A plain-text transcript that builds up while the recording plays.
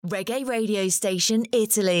Reggae radio station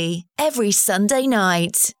Italy, every Sunday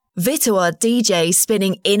night. Vito our DJ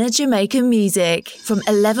spinning inner Jamaican music from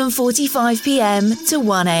 11:45pm to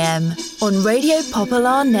 1am on Radio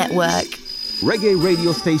Popular Network. Reggae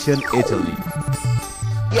radio station Italy.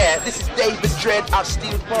 Yeah, this is David Dredd of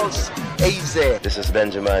Steel Pulse. AZ. This is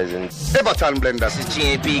Benjamin. Everton Blender. This is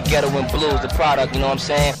G&B Ghetto and Blues, the product, you know what I'm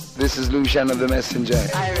saying? This is Lucian of the Messenger.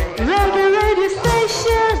 Reggae radio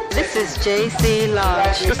station. This is JC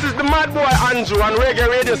Lodge. This is the Mad Boy Andrew on Reggae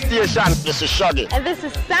radio station. This is Shaggy. And this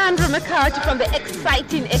is Sandra McCarthy from the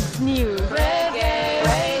exciting X News. Reggae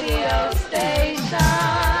radio station.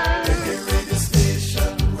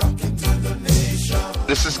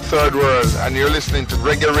 This is Third World, and you're listening to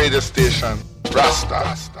Reggae Radio Station,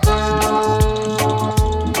 Rasta.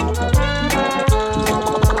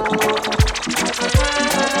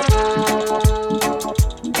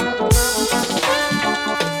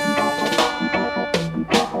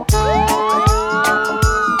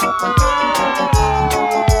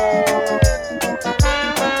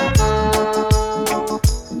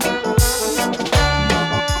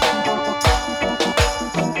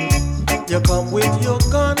 You come with your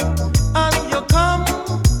gun and you come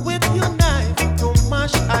with your knife to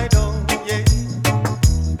mash I down, yeah.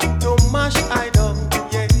 To mash I down,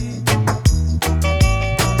 yeah.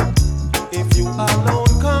 If you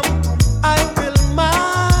alone come, I will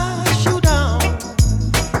mash you down.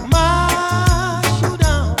 Mash you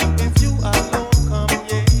down. If you alone come,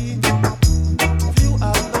 yeah. If you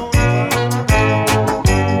alone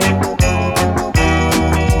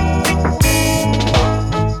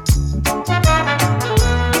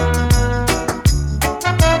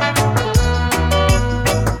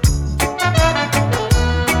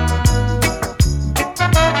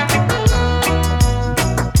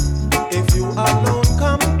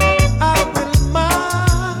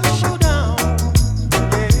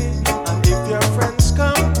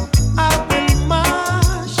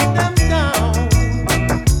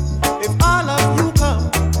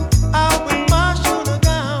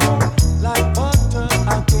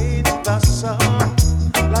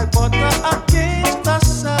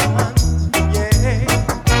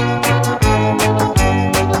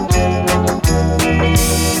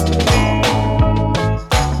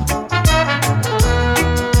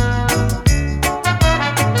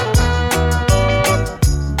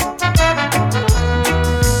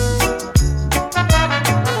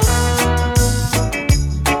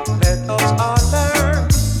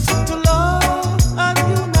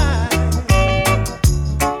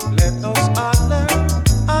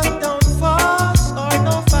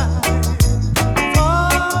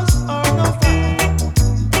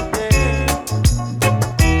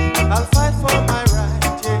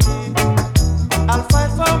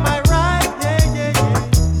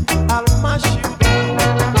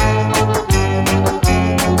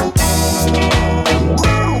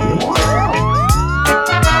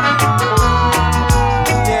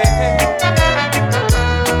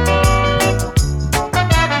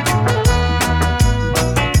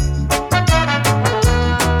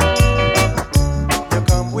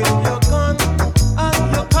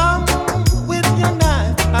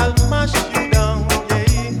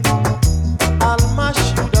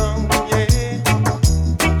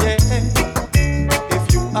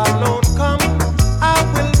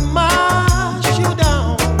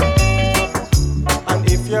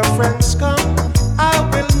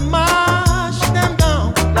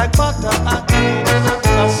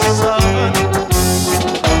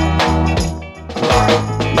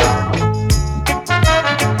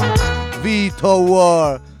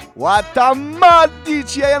War. What a mad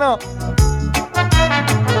DJ, you know.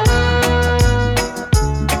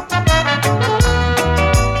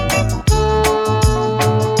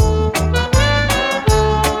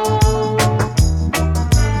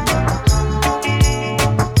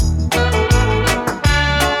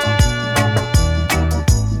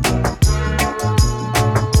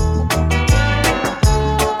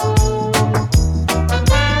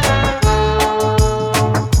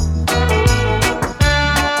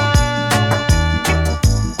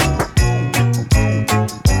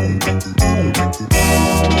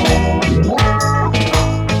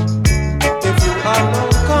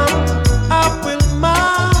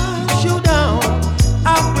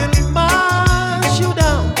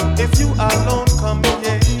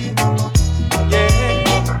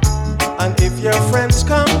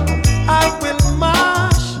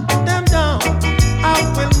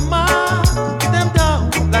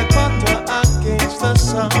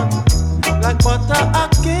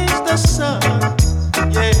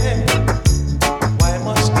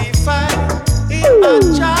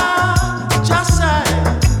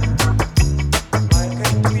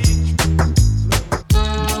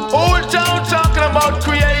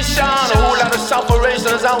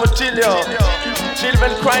 chill you.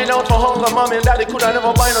 Children crying out for hunger, mommy and daddy could have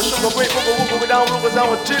never buy no sugar, break, wooga without rugas, I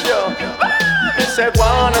would chill you. Me say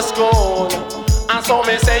wanna school, and so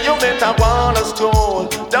me say you better wanna school.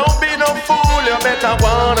 Don't be no fool, you better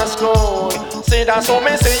wanna school. See that's so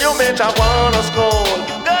me say you better wanna school.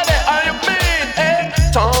 Daddy, are you mean?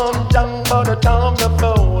 Tom young for the Tom the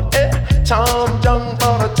phone. Tom young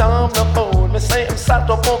for the Tom the phone. Me say him sat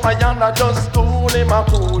up over yonder just school in my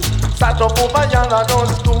cool. Sat up over yonder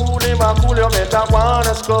just school in my cool. You better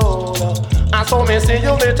wanna school. And so me say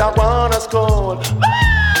you better wanna school.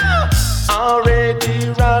 Already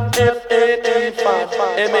run F-A-T fat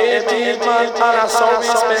M-A-T man and I saw me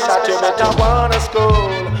say that you better wanna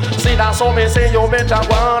school. See that so me say you better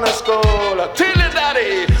wanna school. Till it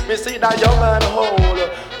daddy, me see that young man hold.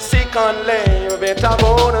 Sick and lay, you better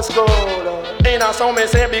go to school. And I saw me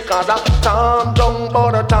say because I time down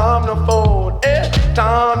for the time no fold.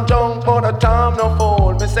 Time down for the time no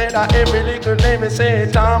fold. Me say that every little day me say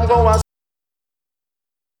time go and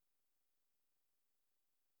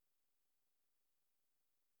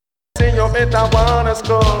you better wanna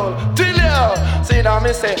school. Till you see that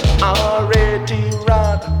me say already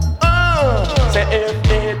rad. Say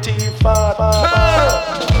F-A-T fat.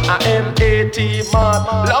 M-A-T mad.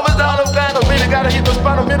 Love is all of kind of really gotta hit the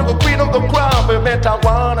spot. A middle queen of the crowd. We better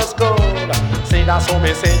wanna school. See that's how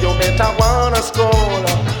me say you better wanna school.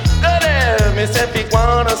 Daddy, me say pick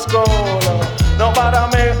wanna school. Nobody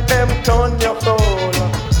make them turn your fool.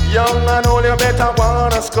 Young and old you better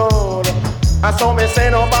wanna school. I saw me say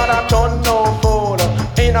nobody turn no fool.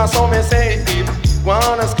 And I saw me say if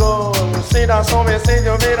wanna school. See that saw me say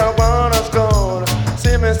you better wanna school.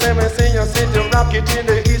 See me you see you rock it in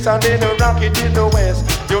the east and then you rock it in the west.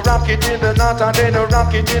 You rock it in the north and then you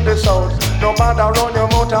rock it in the south. Nobody run your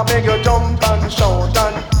mouth and make you jump and shout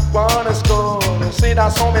and wanna school. See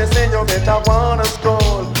that saw me say you better wanna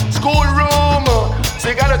school. School room, so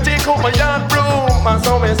you gotta take out my yard broom. And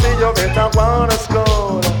so me say you better wanna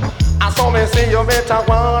school. I saw me say you better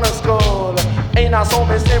wanna school. Ain't I saw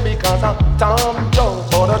me say because I'm Tom Jones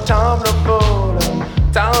for the time to fool.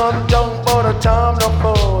 Tom Jones for the time to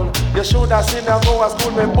fool. You should have seen them go to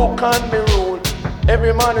school with book and me rule.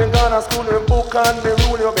 Every man in Ghana school with book and me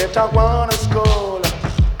rule. You better wanna school.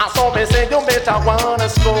 I saw me say you better wanna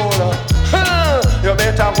school. You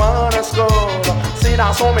better wanna school. See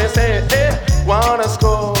that saw me say wanna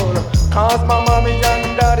school. Cause my mommy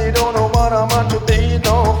and daddy don't know what I'm on to be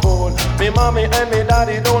no fool. Me mommy and me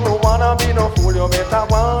daddy don't know wanna be no fool. You better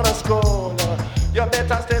wanna school. You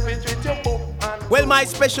better step it with your book. Well, my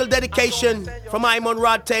special dedication from Imon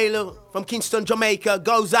Rod Taylor from Kingston, Jamaica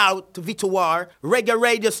goes out to Vitoire, Reggae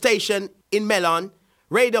radio station in Melon,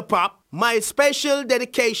 Radio Pop. My special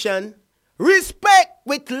dedication, respect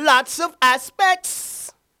with lots of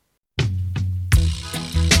aspects.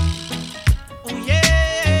 Oh yeah,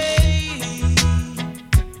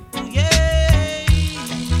 oh yeah,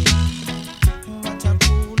 what a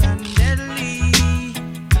cool and deadly,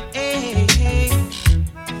 hey, hey.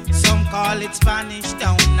 Some call it Spanish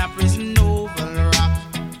Town, a prison oval rock.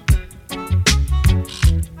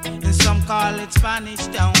 And some call it Spanish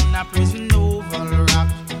Town, a prison oval rock.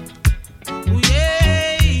 Oh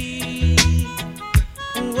yeah,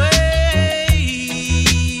 oh yeah,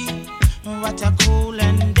 what a cool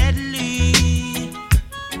and deadly.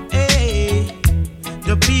 Hey,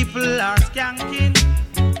 the people are skanking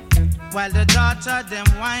while the daughter them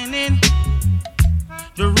whining.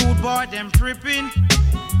 The rude boy them tripping.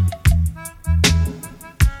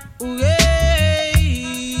 Ooh, yeah,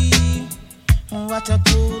 what a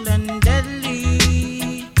cool and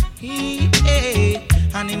deadly. Hey,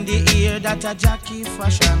 and in the ear that a jockey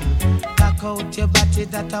fashion. Back out your body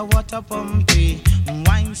that a water pumpy.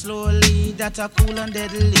 Wine slowly that a cool and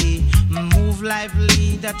deadly. Move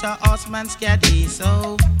lively that a horseman scary.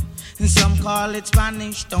 So some call it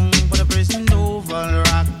Spanish Town, but a prison oval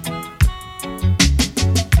rock.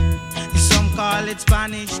 Some call it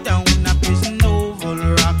Spanish Town, a prison oval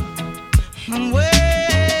rock.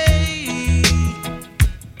 Way,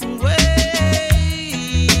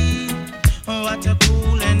 what a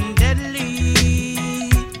cool and deadly.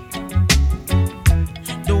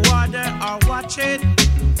 The water are watching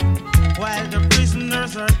while the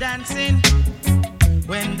prisoners are dancing.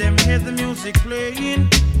 When them hear the music playing,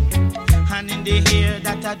 and in the ear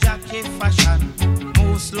that a jockey fashion.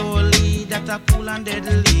 Move slowly, that a cool and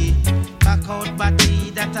deadly. Back out body,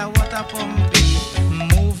 that a water pumpy.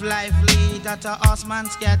 Move lively, that a horseman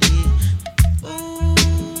scary. Ooh,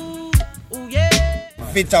 ooh yeah.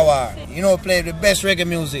 Vitoire, you know, play the best reggae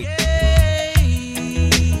music. Yeah.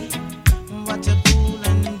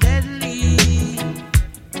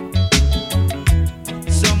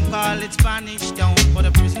 call it Spanish Town, but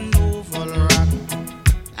the prison Oval Rock.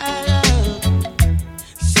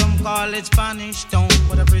 Some call it Spanish Town,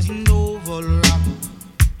 but the prison Oval Rock.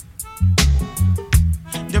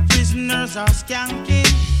 The prisoners are skanking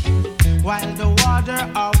while the water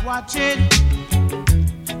are watching.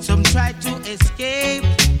 Some try to escape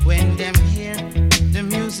when them hear the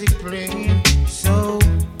music playing. So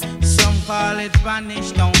some call it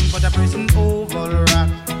Spanish Town, but the prison Oval Rock.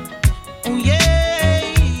 Oh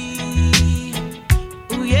yeah,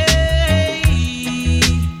 oh yeah.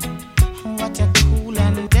 What a cool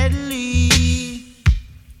and deadly.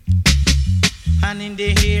 And in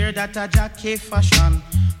the hair that a jockey fashion.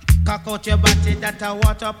 Cock out your body that a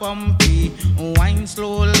water pumpy. Wine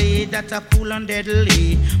slowly that a cool and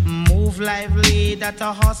deadly. Move lively that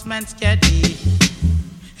a horseman steady.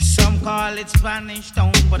 Some call it Spanish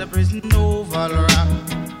Town, but a prison Oval Rock.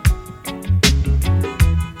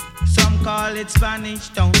 Some call it Spanish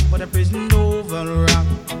Town, but a prison Oval Rock.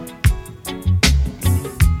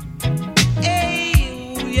 Hey,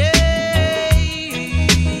 ooh yeah,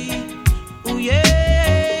 ooh yeah.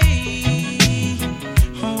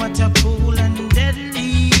 What a cool and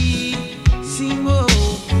deadly single.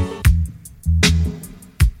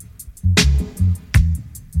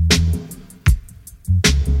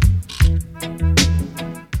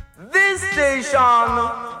 This station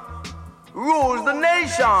rules the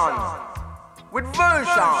nation with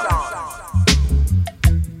version.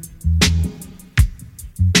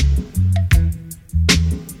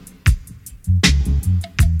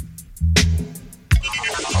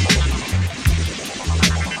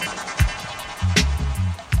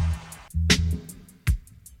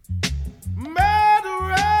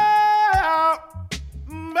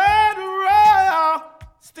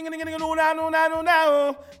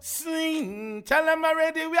 No. Sing. Tell them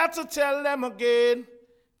already, we have to tell them again.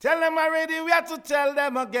 Tell them already, we have to tell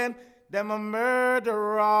them again. Them a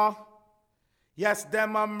murderer. Yes,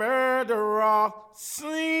 them a murderer.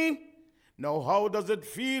 Sing. Now how does it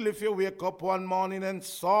feel if you wake up one morning and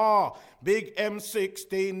saw big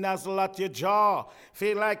M16 nozzle at your jaw?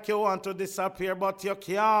 Feel like you want to disappear but you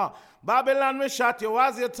can't. Babylon will shot you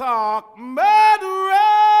as you talk. Murderer.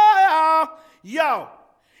 Yo,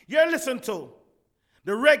 you're listening to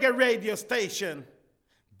the Reggae radio station,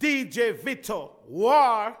 DJ Vito,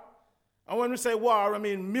 War. And when we say war, I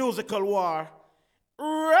mean musical war.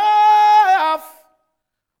 Rough,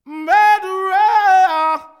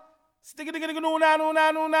 murderer. Stick it, no,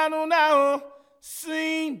 now.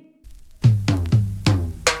 Sing.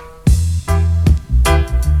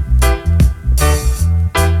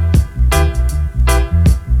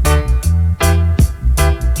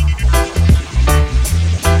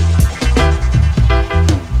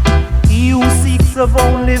 Of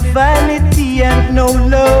only vanity and no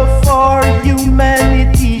love for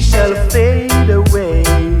humanity shall fade away,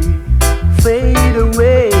 fade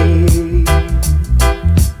away.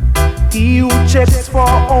 He who checks for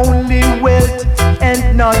only wealth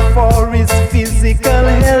and not for his physical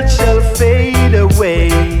health shall fade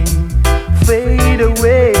away, fade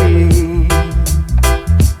away.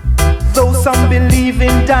 Though some believe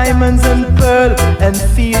in diamonds and pearl and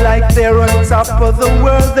feel like they're on top of the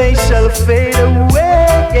world, they shall fade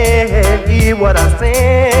away. Hear what I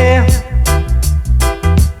say.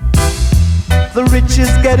 The rich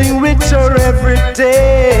is getting richer every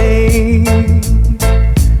day,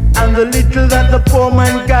 and the little that the poor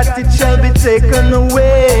man got, it shall be taken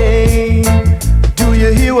away. Do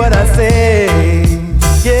you hear what I say?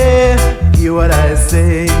 Yeah, hear what I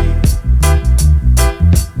say.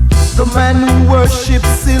 The man who worships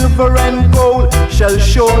silver and gold shall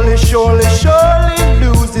surely, surely, surely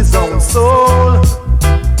lose his own soul,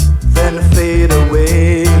 then fade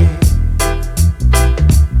away.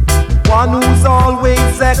 One who's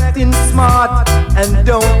always acting smart and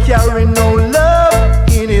don't carry no love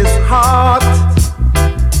in his heart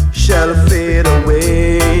shall fade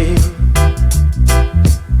away.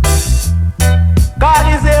 God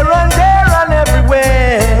is here and there and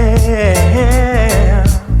everywhere,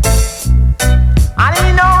 and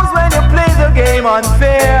he knows when you play the game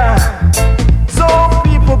unfair. So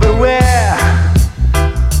people beware,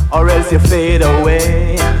 or else you fade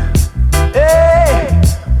away. Hey,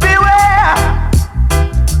 beware,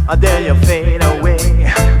 or then you fade away.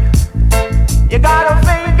 You gotta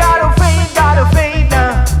fade, gotta fade, gotta fade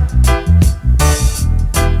now.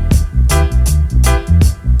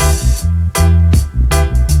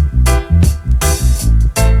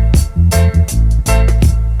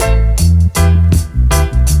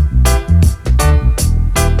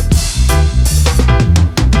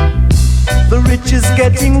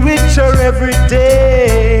 Getting richer every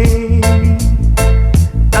day,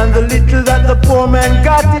 and the poor man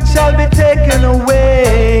got, it shall be taken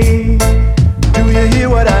away. Do you hear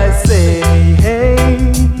what I say? Hey,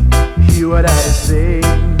 hear what I say.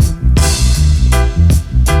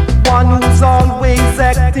 One who's always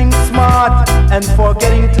acting smart and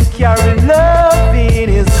forgetting to carry love in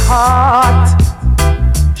his heart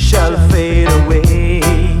shall fade away.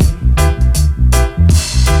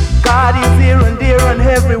 God is here and there and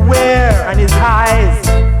everywhere, and his eyes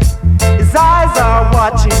are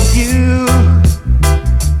watching you.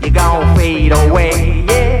 You gon' fade away,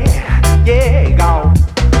 yeah, yeah, you gon'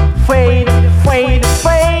 fade, fade,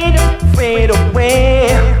 fade, fade away,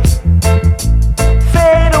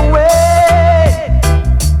 fade away,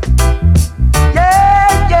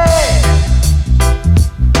 yeah, yeah.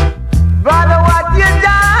 Brother, what you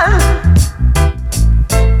done?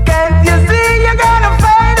 Can't you see you're gonna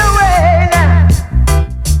fade away now?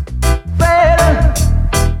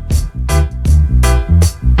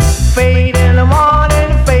 Fade in the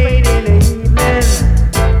morning, fade in the evening.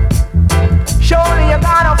 Surely you're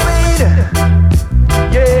gonna fade.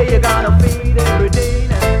 Yeah, you're gonna fade every day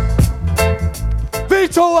now.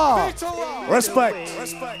 Vitola! Respect!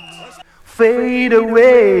 Fade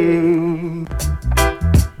away.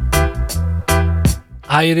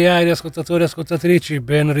 Airi ascoltatori e ascoltatrici,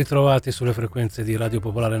 ben ritrovati sulle frequenze di Radio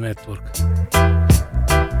Popolare Network.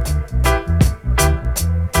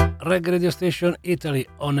 Reggae Radio Station Italy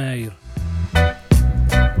on air.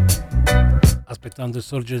 Aspettando il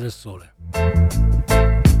sorgere del sole.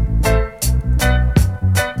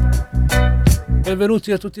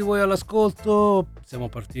 Benvenuti a tutti voi all'ascolto. Siamo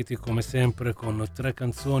partiti come sempre con 3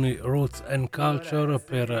 canzoni Roots and Culture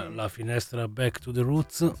per la finestra Back to the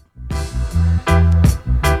Roots.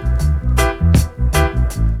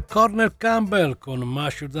 Cornel Campbell con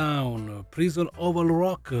Mash You Down, Prison Oval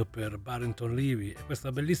Rock per Barrington Levy e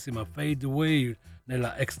questa bellissima Fade Away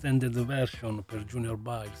nella extended version per Junior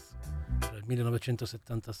Biles del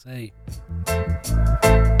 1976.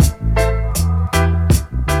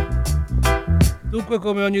 Dunque,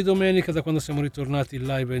 come ogni domenica da quando siamo ritornati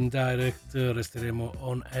live and direct, resteremo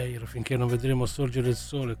on air finché non vedremo sorgere il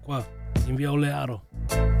sole qua in via Olearo.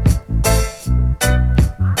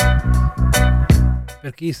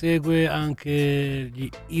 Per chi segue anche gli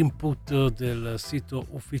input del sito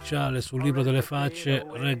ufficiale sul libro delle facce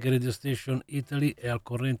Reggae Radio Station Italy, è al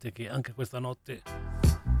corrente che anche questa notte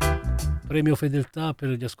premio fedeltà per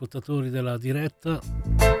gli ascoltatori della diretta.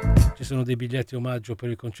 Ci sono dei biglietti omaggio per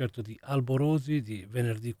il concerto di Alborosi di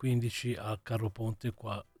venerdì 15 a Carro Ponte,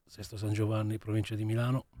 qua Sesto San Giovanni, provincia di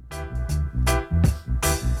Milano.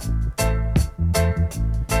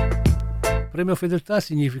 Premio fedeltà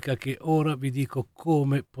significa che ora vi dico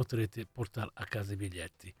come potrete portare a casa i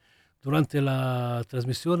biglietti. Durante la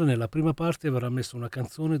trasmissione, nella prima parte, verrà messa una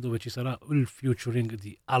canzone dove ci sarà il featuring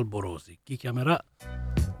di Alborosi. Chi chiamerà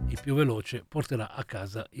il più veloce porterà a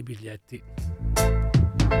casa i biglietti.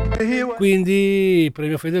 Quindi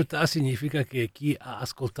premio fedeltà significa che chi ha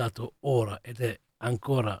ascoltato ora ed è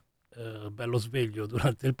ancora bello sveglio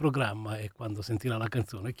durante il programma e quando sentirà la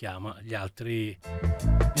canzone chiama, gli altri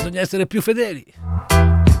bisogna essere più fedeli.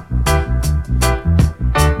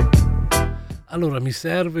 Allora mi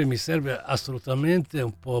serve assolutamente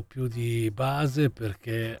un po' più di base,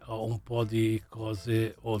 perché ho un po' di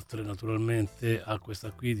cose oltre naturalmente a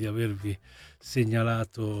questa qui di avervi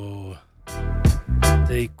segnalato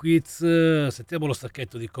dei quiz. Sentiamo lo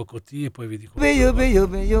stacchetto di Cocotì e poi vi dico. Beyo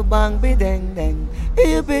bang be deng deng.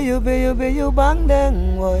 Beyo bang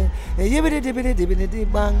deng boy.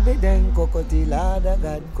 Bang be deng Cocotì lada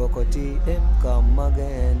god Cocotì them come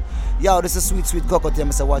again. Yo, this is sweet Cocotì.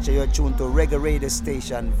 Mr. Watcher, you're tuned to Reggae Radio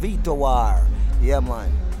Station Vito War. Yeah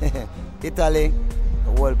man. Italy,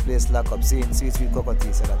 the whole place lock up. Seeing sweet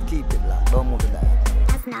Cocotì, so that keep it locked. Don't move it down.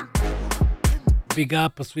 That's now. Big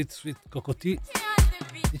up sweet Cocotì.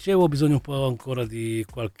 Dicevo, ho bisogno un po' ancora di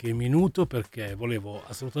qualche minuto perché volevo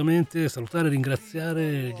assolutamente salutare e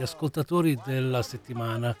ringraziare gli ascoltatori della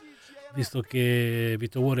settimana, visto che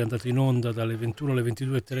Vito War è andato in onda dalle 21 alle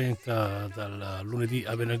 22.30 dal lunedì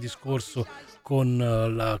a venerdì scorso con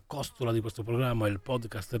la costola di questo programma, il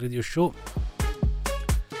podcast Radio Show,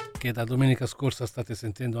 che da domenica scorsa state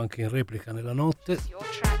sentendo anche in replica nella notte.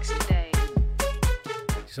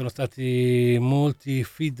 Ci sono stati molti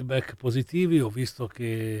feedback positivi, ho visto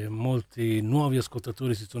che molti nuovi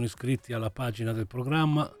ascoltatori si sono iscritti alla pagina del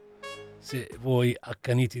programma. Se voi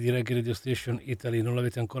accaniti di Reggae Radio Station Italy non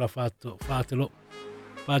l'avete ancora fatto, fatelo.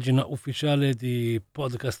 Pagina ufficiale di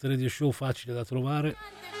Podcast Radio Show, facile da trovare.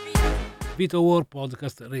 Vito War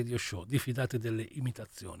Podcast Radio Show, diffidate delle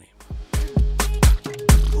imitazioni.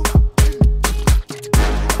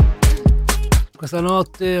 Questa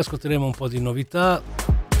notte ascolteremo un po' di novità.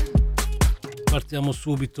 Partiamo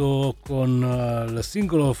subito con il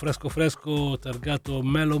singolo fresco targato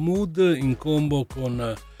Mellow Mood in combo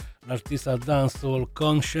con l'artista dancehall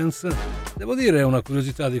Conscience. Devo dire una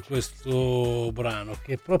curiosità di questo brano,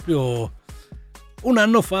 che proprio un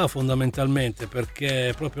anno fa fondamentalmente,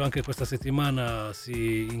 perché proprio anche questa settimana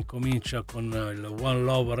si incomincia con il One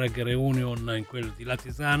Love Reggae Reunion in quello di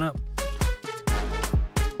Latisana.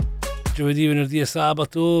 Giovedì, venerdì e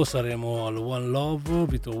sabato saremo al One Love,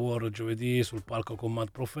 Vito War giovedì sul palco con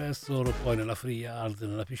Mad Professor, poi nella Free Yard,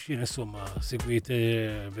 nella piscina, insomma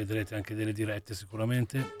seguite, vedrete anche delle dirette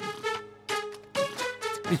sicuramente.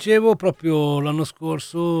 Dicevo, proprio l'anno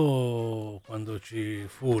scorso, quando ci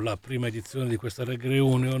fu la prima edizione di questa Reggae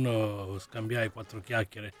Reunion, scambiai 4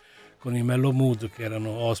 chiacchiere con i Mellow Mood, che erano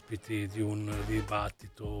ospiti di un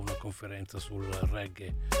dibattito, una conferenza sul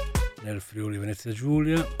reggae nel Friuli Venezia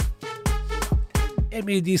Giulia, e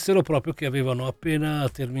mi dissero proprio che avevano appena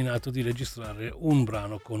terminato di registrare un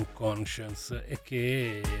brano con Conscience e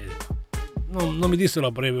che non mi dissero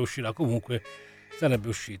a breve uscirà, comunque sarebbe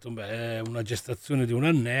uscito. Beh, è una gestazione di un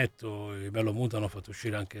annetto, i Mellow Mood hanno fatto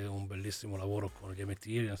uscire anche un bellissimo lavoro con gli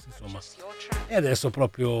Emetirians, insomma, e adesso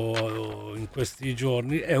proprio in questi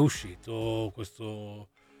giorni è uscito questo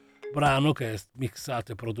brano che è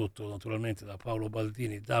mixato e prodotto naturalmente da Paolo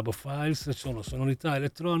Baldini, Dub Files. Ci sono sonorità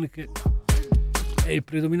elettroniche e il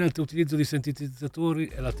predominante utilizzo di sintetizzatori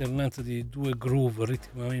e l'alternanza di 2 groove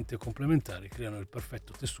ritmicamente complementari creano il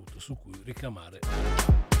perfetto tessuto su cui ricamare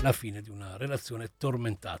la fine di una relazione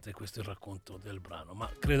tormentata, e questo è il racconto del brano, ma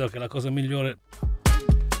credo che la cosa migliore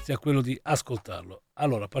sia quello di ascoltarlo.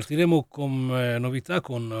 Allora partiremo con novità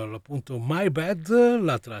con appunto My Bad,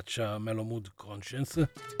 la traccia Mellow Mood Conscience.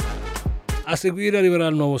 A seguire arriverà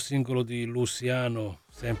il nuovo singolo di Luciano,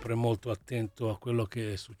 sempre molto attento a quello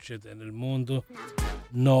che succede nel mondo.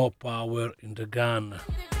 No power in the gun,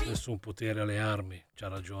 nessun potere alle armi, c'ha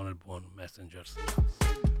ragione il buon Messengers.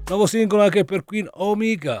 Nuovo singolo anche per Queen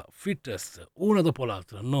Omega, Fittest, una dopo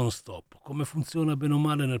l'altra, non stop. Come funziona bene o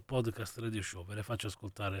male nel podcast Radio Show, ve le faccio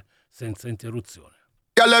ascoltare senza interruzione.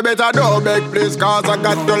 Girl, you better don't beg, please, cause I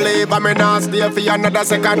got to leave. I mean, not stay for another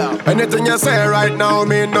second. Anything you say right now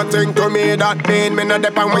mean nothing to me. That mean me not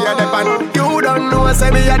depend where you depend. You don't know,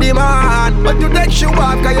 say me a the man, but you take you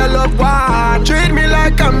off cause you love one. Treat me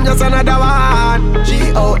like I'm just another one.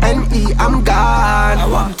 G-O-N-E, I'm gone. I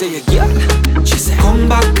want to you, girl. She said, come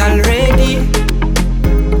back already.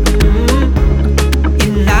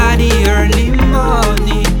 In the early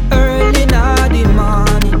morning, early in the morning.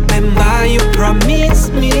 Remember you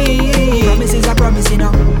promised me. Promise is a promise, you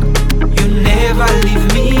know. You never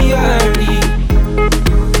leave me early.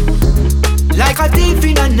 Like a thief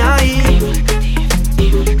in a night.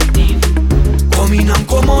 Come in and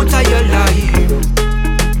come out of your life.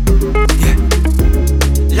 Yeah.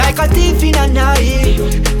 Like a thief in a night.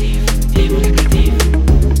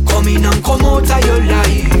 Come in and come out of your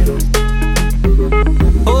life.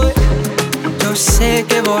 Oh, yo sé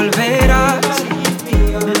que volverás.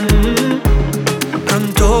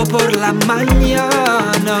 Pronto por la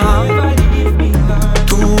mañana.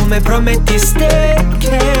 Tú me prometiste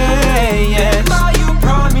que yes,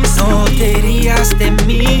 no te irías de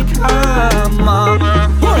mi cama.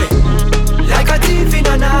 Like a thief in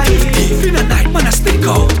a night. Thief in a night, man I stick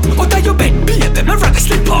out. Out of your bed, baby, me rather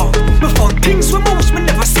slip out. Me found things when most me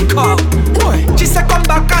never stick out. She said come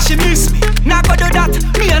back cause she miss me. Now go do that,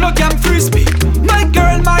 me and no can frisbee. My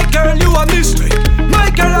girl, you a mystery. My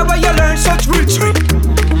girl, how you learn such witchery?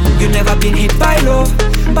 You never been hit by love.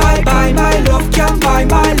 Bye bye my love, can't buy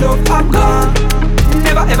my love, I'm gone.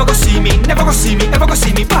 Never ever go see me, never go see me, ever go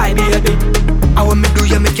see me, bye baby. I want me do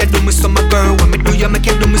you make you do me so, my girl. When me do you make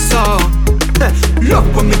you do me so.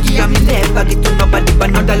 Love when me give you, me never get to nobody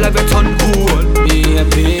but not the love you turn cool. Baby,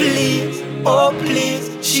 please, oh please,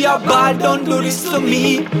 she a bad, don't do this to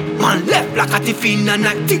me. Man left like a tiffin and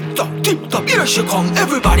a tip-top, here she come,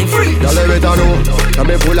 everybody freeze. Y'all let me know, now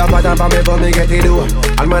me pull up at for me for me get it do.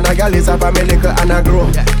 And man a gal is up for me little and a grow.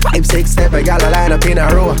 5, 6, 7 gal a line up in a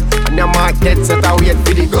row. And your market set a wait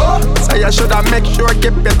for the go. So you shoulda make sure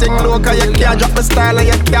keep your thing low, cause you can't drop my style and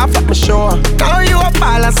you can't fuck me show. Now you a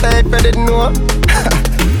ball and say if you didn't know.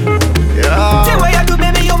 Yeah. The way you do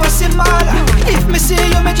baby you must see mala. If me see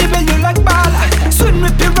you me dribble you like bala. Swim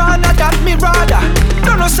with piranha that me rather.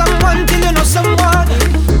 Don't know someone till you know someone.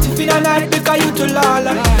 If in a night because you too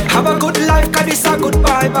lala. Have a good life cause this a good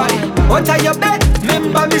bye bye. What are your bed?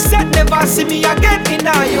 Remember me said never see me again in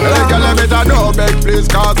a you. Well, girl, I better know, beg please,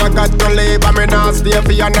 cause I got to leave. I mean, not stay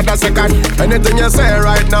for another second. Anything you say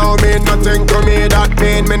right now mean nothing to me. That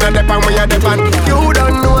mean me not depend where you depend. You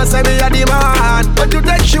don't know, say me a the man, but you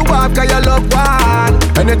take you off cause you love one.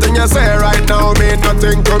 Anything you say right now mean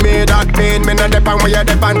nothing to me. That mean me not depend where you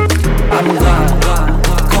depend. I'm gone,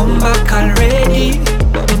 come back already.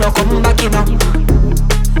 But me no come back enough.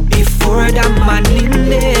 Before the man in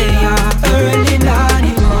there, early in the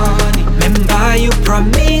morning. Remember you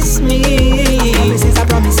promised me. Promise is a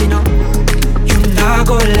promise, you know. You not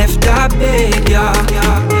go left that bed, yeah.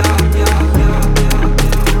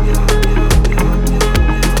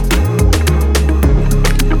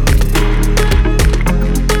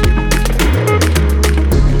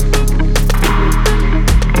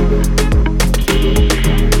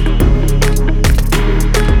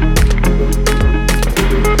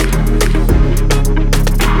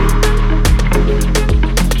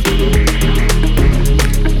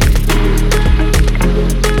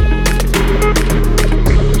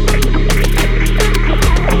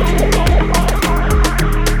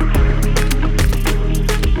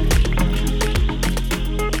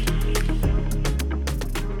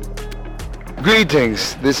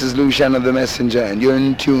 Greetings, this is Luciano the Messenger and you're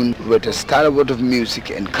in tune with a starboard of music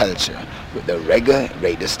and culture with the Reggae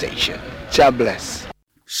Radio Station. God bless.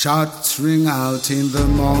 Shots ring out in the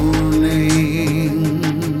morning,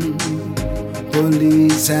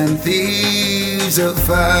 police and thieves a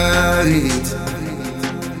fight.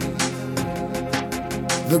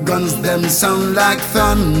 The guns them sound like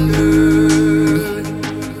thunder,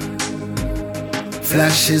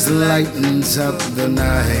 flashes lightens up the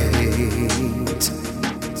night.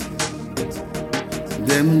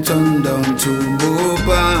 Them turn down to more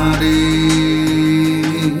bodies,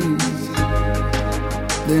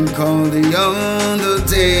 then call the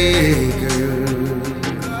undertaker.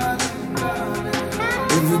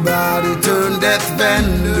 Everybody turn death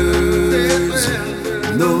vendors,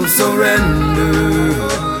 no surrender.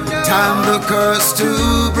 Time the curse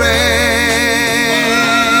to break.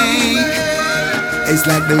 It's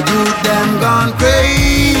like the youth them gone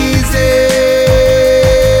crazy,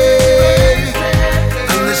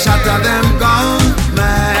 and the shot of them gone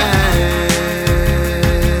mad.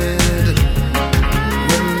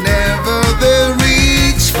 Whenever they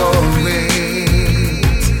reach for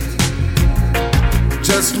it,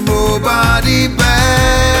 just more body bags.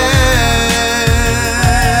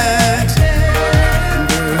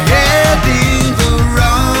 They're heading the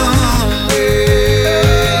wrong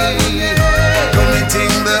way,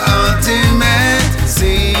 committing the ultimate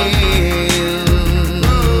sin.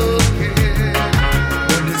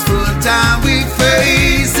 But it's full time we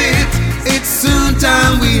face it, it's soon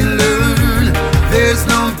time we learn. There's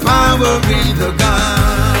no power in the gun.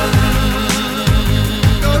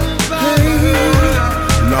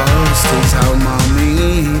 Lost is how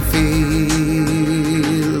mommy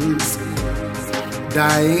feels,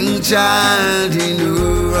 dying child in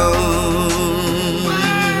her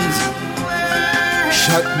arms,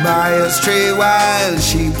 shot by a stray while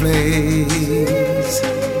she plays.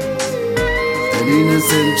 An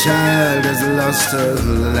innocent child has lost her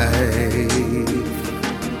life.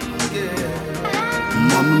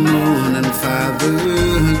 Mama moan and father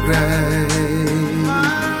cry.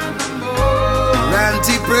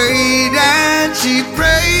 Auntie prayed and she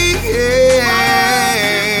prayed.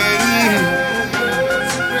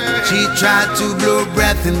 She tried to blow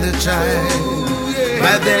breath in the child,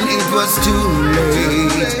 but then it was too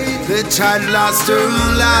late. The child lost her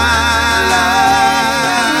life.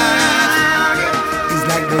 It's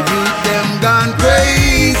like the youth them gone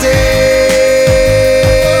crazy,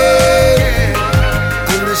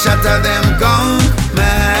 and the shot of them gone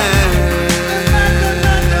mad.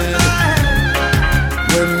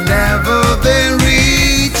 Whenever they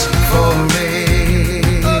reach for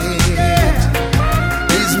it,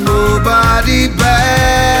 there's nobody back.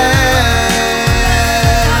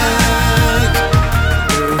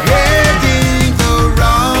 They're heading the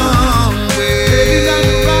wrong way,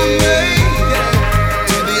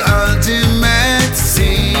 to the ultimate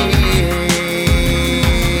sin.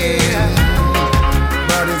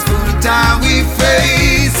 But it's full time we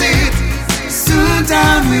face it, soon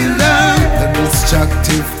time we learn the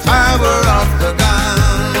destructive power of the gun.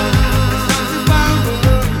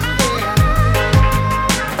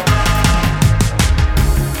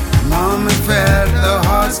 Mama felt the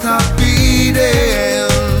heart stop beating,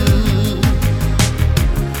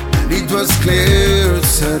 and it was clear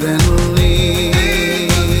suddenly.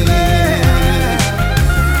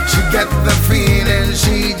 She get the feeling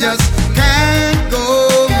she just can't go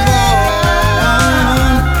on.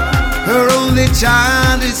 Her only child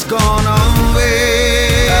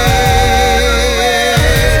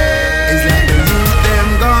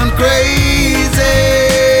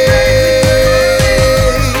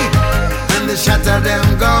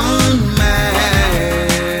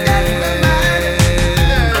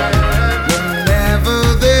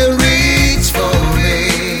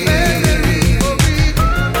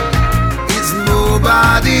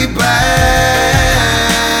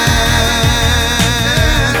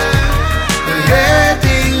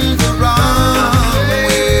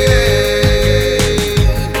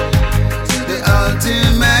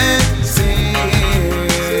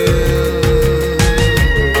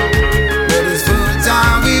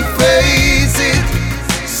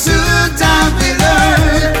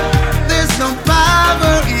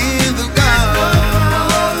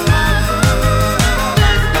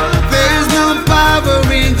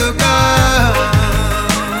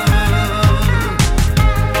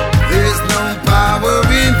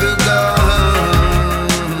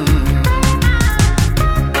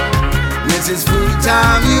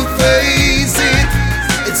face it.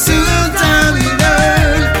 It's soon time we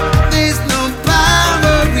learn. There's no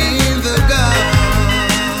power in the gun.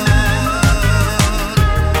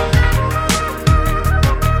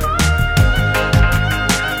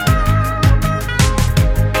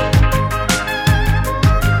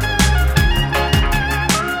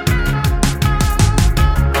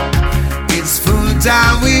 It's full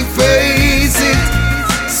time we face it.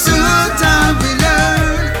 Soon time we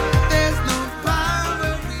learn. There's no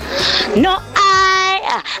power in No,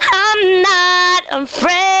 I'm not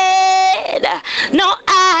afraid. No,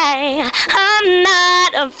 I'm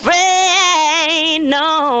not afraid.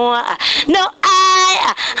 No,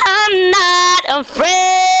 I'm not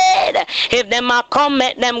afraid. If them a come,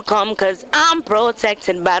 let them come, 'cause I'm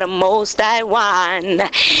protected by the Most High One.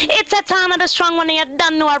 It's a time of the strong one, and you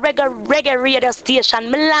don't know a reggae radio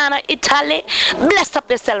station, Milano, Italy. Bless up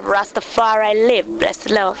yourself, Rastafari, live, bless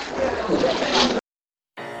love.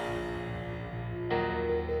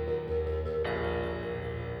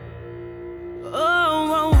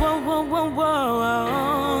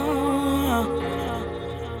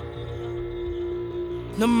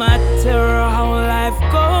 No matter how life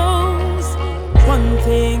goes, one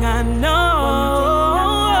thing I know,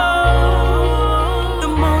 the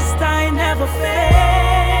Most High never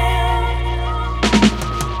fail.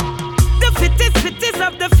 The fittest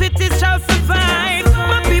of the fittest shall survive.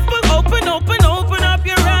 My people, open up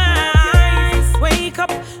your eyes. Wake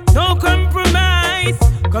up, no compromise.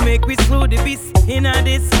 Come make we slow the beast in a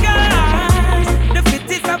disguise. The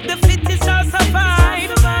fittest of the fittest shall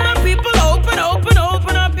survive. My people, open up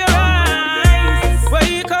your eyes.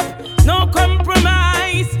 Wake up, no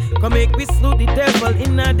compromise. Come make we slow the devil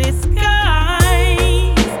in a disguise.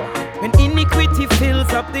 When iniquity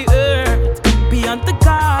fills up the earth, beyond the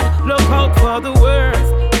God, look out for the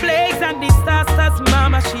worst. Plagues and disasters,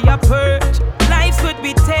 mama, she a purge. Lives would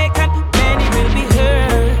be taken, many will be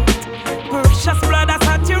hurt. Precious blood has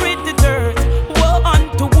saturated the dirt. Woe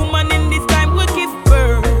unto woman in this time will give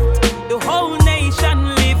birth. The whole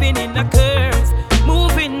nation living in a curse,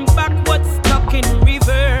 moving backwards, stuck in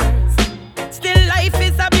reverse. Still life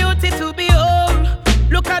is a beauty to behold.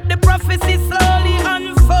 Look at the prophecy slowly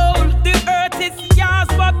unfold. The earth is yours,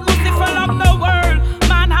 but Lucifer locked the world.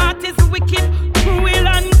 Man heart is wicked, cruel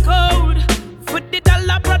and cold. Put the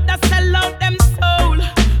dollar brother sell out them soul.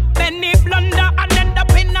 Many blunder and end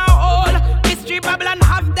up in a hole. History Babylon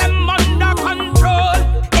have them under control.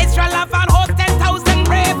 Israel have an host 10,000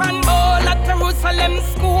 brave and bold. At Jerusalem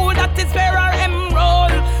school, that is where our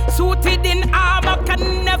enroll. Suited in armor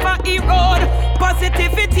can never erode.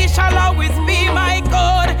 Positivity shall always be my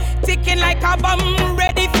God. Ticking like a bomb,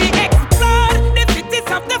 ready to explode. The fittest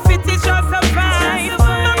of the fittest shall survive.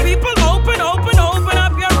 My people, open up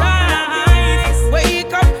your eyes.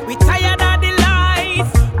 Wake up, we tired of the lies.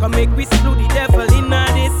 Come make we slew the devil in a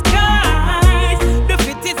disguise. The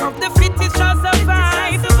fittest of the fittest shall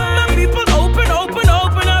survive. My people, open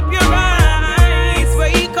up your eyes.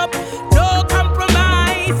 Wake up, no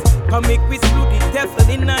compromise. Come make we slew the devil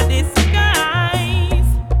in a disguise.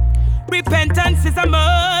 Repentance is a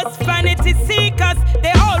must. Vanity seekers,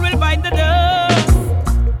 they all will bite the dust.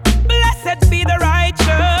 Blessed be the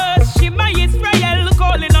righteous. Shema Israel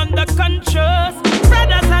calling on the conscious.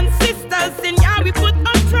 Brothers and sisters, in Yah we put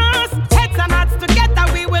our trust. Heads and hearts together,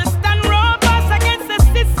 we will stand robust against the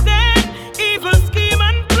system. Evil scheme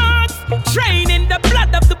and plots. Draining the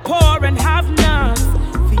blood of the poor and have-nots.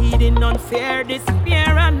 Feeding on fear,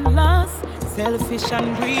 despair and lust. Selfish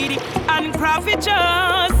and greedy and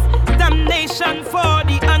covetous. Damnation for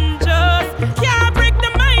the unjust. Can't break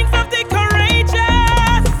the minds of the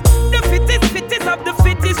courageous. The fittest of the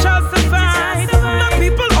fittest shall survive. My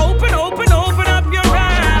people, open up your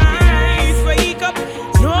eyes. Wake up,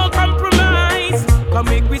 no compromise. Come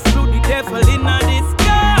make we slew the devil in a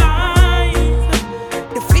disguise.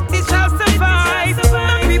 The fittest shall survive.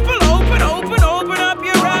 My people, open up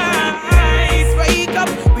your eyes. Wake up,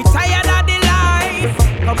 we tired of the lies.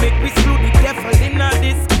 Come make we slew the devil in a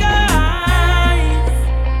disguise.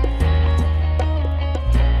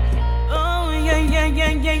 Oh yeah.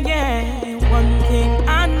 One thing I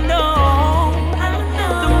know,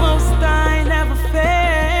 the Most High never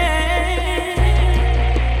fail.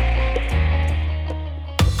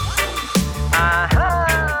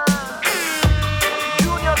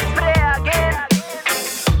 Junior Spray again.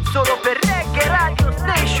 Solo per Reggae Radio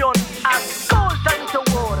Station. Ascolta il tuo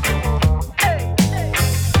word.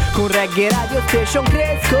 Con Reggae Radio Station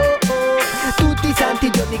cresco, tutti i santi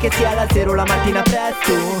giorni che sia la sera o la mattina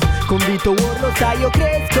presto. Con Vito War lo sai io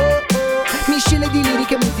cresco, miscele di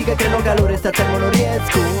liriche e musica creano calore, sta fermo non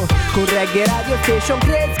riesco. Con Reggae Radio Station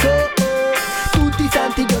cresco, tutti tutti i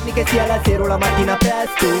santi giorni, che sia la sera o la mattina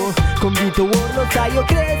presto. Con Vito War lo sai io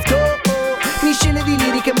cresco. Miscele di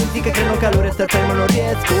liriche, musica, creano calore, star fermo non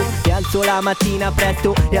riesco. Mi alzo la mattina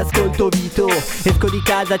presto e ascolto Vito. Esco di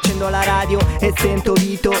casa, accendo la radio e sento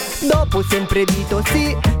Vito. Dopo sempre Vito,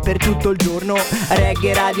 sì, per tutto il giorno.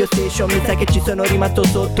 Reggae Radio Station, mi sa che ci sono rimasto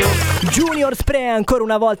sotto. Junior Spray ancora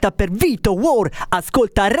una volta per Vito War.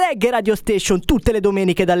 Ascolta Reggae Radio Station tutte le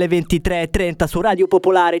domeniche dalle 23:30 su Radio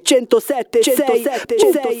Popolare 107 107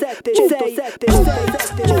 107 107.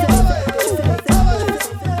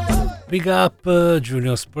 Big up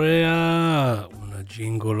Junior Sprea, un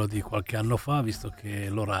jingle di qualche anno fa, visto che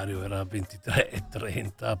l'orario era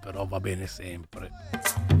 23:30, però va bene sempre.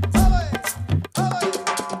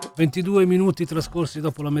 22 minuti trascorsi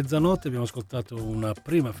dopo la mezzanotte, abbiamo ascoltato una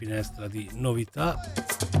prima finestra di novità.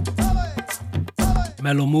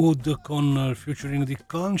 Mellow Mood con il featuring di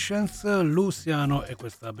Conscience, Luciano e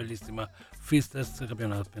questa bellissima Fisters che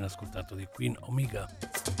abbiamo appena ascoltato di Queen Omega.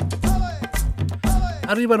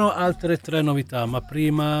 Arrivano altre 3 novità, ma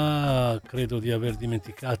prima credo di aver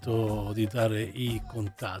dimenticato di dare i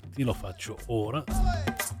contatti, lo faccio ora.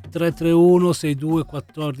 331 62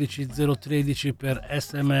 14 013 per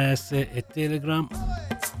SMS e Telegram,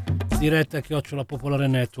 diretta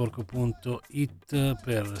 @popolarenetwork.it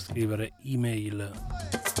per scrivere email.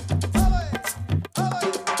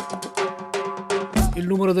 Il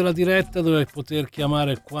numero della diretta dove poter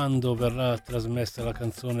chiamare quando verrà trasmessa la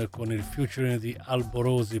canzone con il featuring di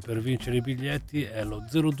Alborosi per vincere i biglietti è lo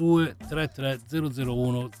 02 33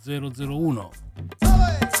 001 001.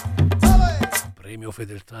 Premio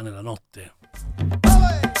Fedeltà nella notte.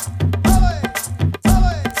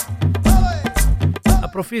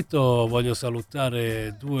 Approfitto, voglio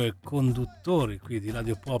salutare 2 conduttori qui di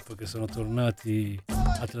Radio Pop che sono tornati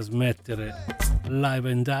a trasmettere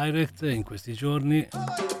live and direct in questi giorni.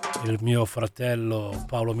 Il mio fratello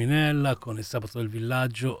Paolo Minella con il Sabato del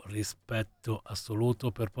Villaggio, rispetto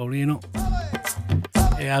assoluto per Paolino,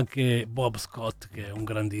 e anche Bob Scott che è un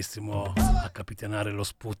grandissimo a capitanare lo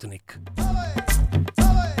Sputnik.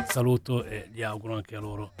 Saluto e gli auguro anche a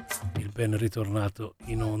loro il ben ritornato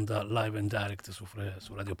in onda live and direct su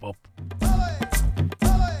Radio Pop.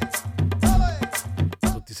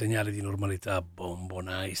 Tutti segnali di normalità, bombo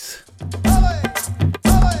nice.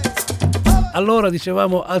 Allora,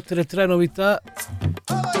 dicevamo altre 3 novità.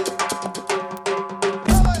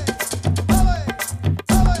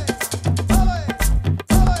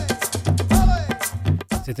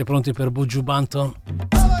 Siete pronti per Buju Banton?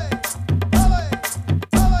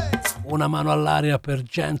 Una mano all'aria per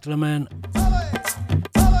Gentleman.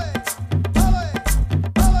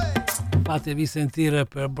 Fatevi sentire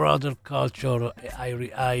per Brother Culture e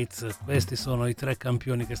Irie Heights. Questi sono i 3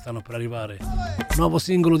 campioni che stanno per arrivare. Nuovo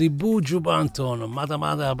singolo di Buju Banton, Mada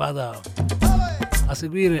Mada Bada. A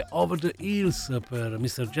seguire Over the Hills per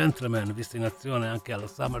Mr. Gentleman, visto in azione anche alla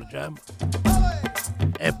Summer Jam.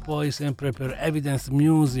 E poi sempre per Evidence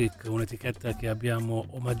Music, un'etichetta che abbiamo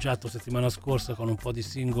omaggiato settimana scorsa con un po' di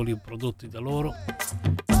singoli prodotti da loro.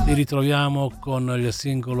 Li ritroviamo con il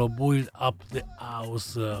singolo Build Up the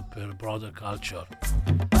House per Brother Culture.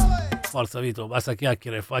 Forza Vito, basta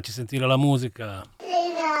chiacchiere, facci sentire la musica.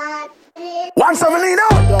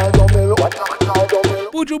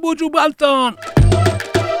 Buju Buju Banton.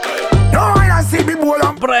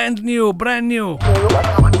 Brand new.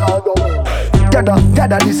 Dada,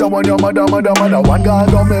 this a one your mother. One girl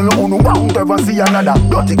don't mail, won't ever see another.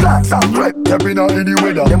 Dirty clocks and threat, stepping out in the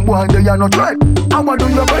weather. Them boy they are no threat. I'ma do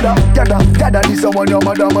your better. Dada, this a one your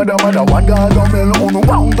mother. One girl don't mail,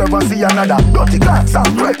 won't ever see another. Dirty clocks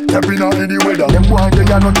and threat, stepping out in the weather. Them boy they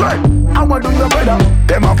are no threat. I'ma do your better.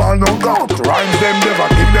 Them a fall no count, rhymes them never.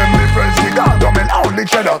 Give them difference, the girl don't mail only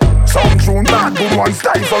cheddar. Some tune bad, good one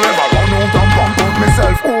style forever. Run out and pump out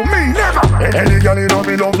myself, me never. Any girl in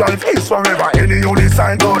me love life is forever. Any you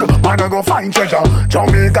decide good, man I go find treasure.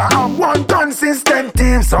 Jamaica have one consistent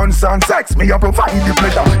team. Son, sex, me a provide the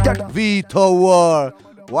pleasure. Vito War,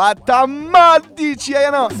 what a mad DJ,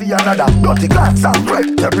 you know. See another dirty clocks and threat,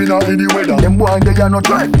 stepping out in the weather. Them boy they are no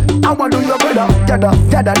threat. I'ma do your better. Dada,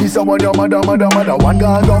 this a one your mother. One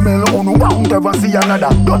girl don't mail, won't ever see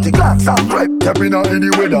another. Dirty clocks and threat, stepping out in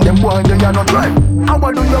the weather. Them boy they are no threat.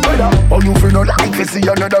 I'ma do your better. Oh, you feel no like to see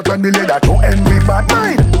another 20 leather. To envy bad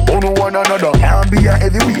mind. Oh, no one another. Can't be a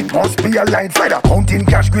heavyweight, must be a light feather. Counting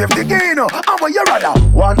cash, grave the gain. How are you rather?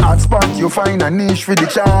 One hot spot, you find a niche for the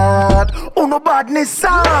chart. Oh, no badness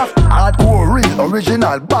soft. Hardcore real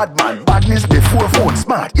original bad man. Badness before phone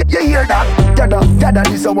smart. You hear that? Yada,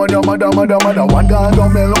 this a one your mother. One guy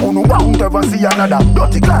don't mail on, won't ever see another.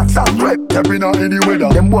 Dirty clocks and trip, stepping out any weather.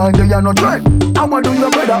 Them boy they are no trip. I want do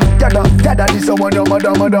your brother. Yada, this a one your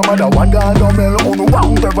mother. One guy don't mail on,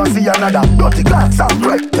 won't ever see another. Dirty clocks and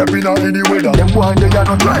trip, stepping out any weather. Them boy they are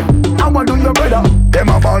no trip. I want do your brother. Them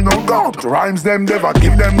a ball no gout. Rhymes them never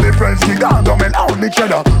give them the French cigar. Don't mail out the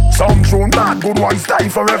cheddar. Some tune bad, good ones die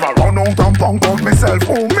forever. Run out and punk out myself,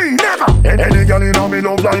 oh me never. Any girl in me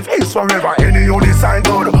love life is forever. Any you decide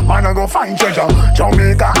good, man I go find treasure.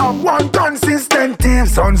 Jamaica have one consistent team.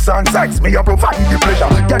 Sun sights, me a provide the pleasure.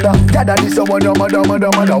 Yada, this a one your mother. One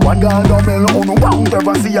guy don't mail on, won't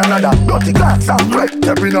ever see another. Dirty clocks and trip,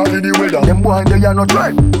 stepping out in the weather. Them boy they are no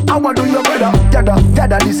trip. I want do your better.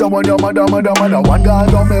 Yada, this a one your mother. One guy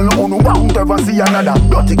don't mail on, won't ever see another.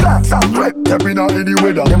 Dirty clocks and trip, stepping out in the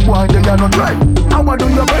weather. Them boy they are no trip. I want do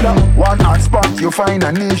your better. One hot spot you find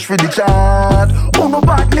a niche for the chart. Oh no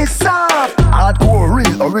badness soft. Hardcore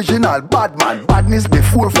real original bad man. Badness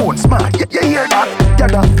before phone smart. You hear that?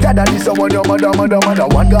 Yada, this a one your mother. One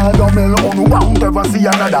guy don't mail on, won't ever see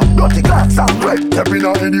another. Dirty clocks and trip, stepping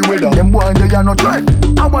out in the weather. Them boy they are no trip.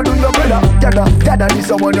 I want do your better. Yada, this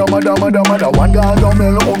a one your mother. One guy don't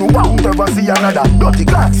mail on, won't ever see another. Dirty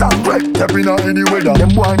clocks and trip, stepping out in the weather. Them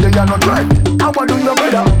boy they are no trip. I want do your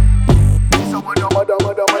better. This a one your mother.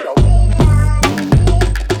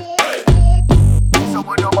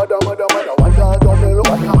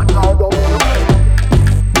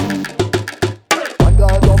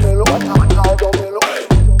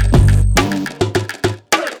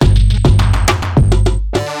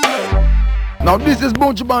 Now this is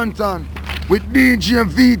Bunch Banton with DJ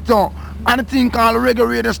Vito and a thing called Reggae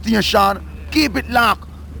Radio Station. Keep it locked.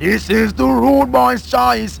 This is the Rude Boys'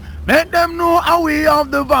 choice. Make them know how we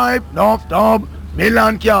have the vibe. Nuff dub,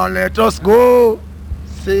 Milan can't let us go.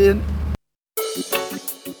 Sin.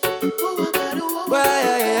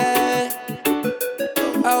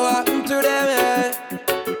 What happened to them,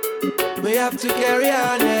 yeah? We have to carry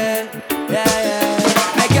on, yeah.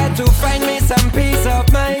 I got to find me some peace of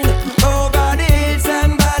mind. Over the hills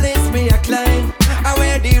and valleys me a climb. And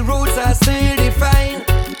where the roots are still defined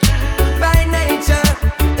by nature,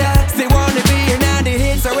 yeah. They wanna be in the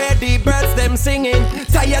hills where the birds them singing.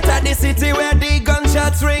 Tired of the city where the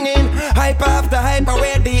gunshots ringing. Hype after hype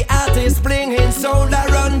where the artists blinging. Soul that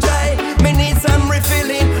run dry, me need some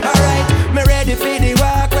refilling. Alright, me ready for the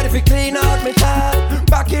walk, ready for clean out me top.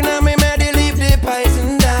 Back in on me, ready leave the pies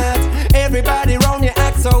and that. Everybody round you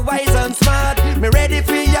act so wise and smart. Me ready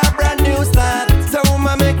for your brand new start. So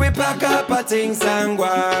ma make we pack up a things and go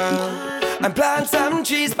and plant some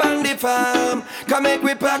trees on the farm. Come make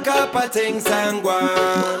we pack up a things and go.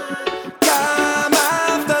 Come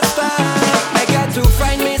after storm. I got to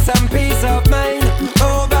find me some peace of mind.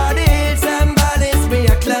 Over the hills and valleys me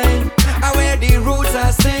a climb. And where the roots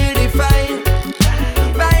are still defined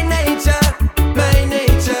by nature.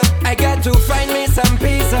 I got to find me some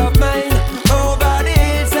peace of mind. Over the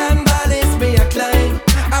hills and valleys me a climb.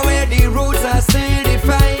 And where the roots are still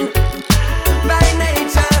defined by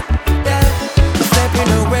nature, yeah.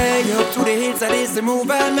 Stepping away up to the hills, that is the move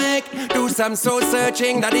I make. Do some soul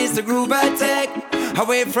searching, that is the groove I take.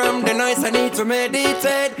 Away from the noise, I need to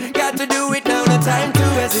meditate. Got to do it now, no time to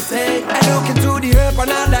hesitate. I look into the earth and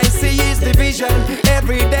all I see is division.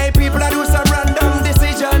 Every day people I do some random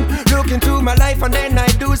decision. Look into my life and then I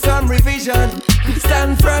do some revision.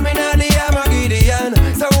 Stand firm in the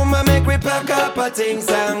Armageddon. So I make we pack up a things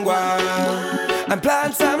and go and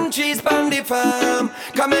plant some trees on the farm.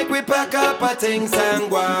 Come make we pack up a things and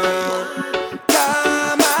go.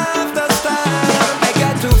 Come after storm. I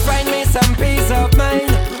got to find me some peace of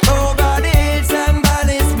mind. Over the hills and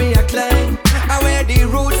valleys me a climb. And where the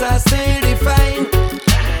roots are still defined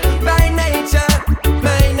by nature.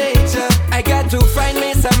 I got to find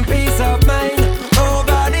me some peace of mind.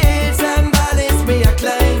 Over the hills and valleys me a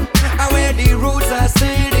climb. And where the roots are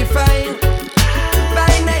still defined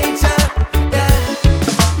by nature, yeah.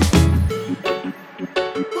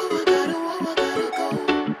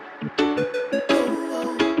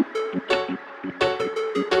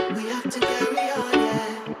 We have to carry on,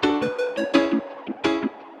 yeah.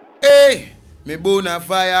 Hey, me bona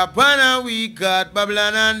fire pan a week at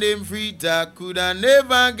Babylon and them free talk coulda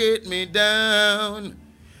never get me down.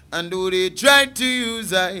 And though they try to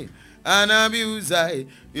use I and abuse I,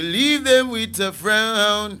 you leave them with a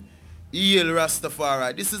frown. Hail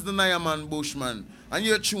Rastafari, this is the Nyaman Bushman, and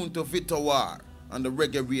you're tuned to Vito War on the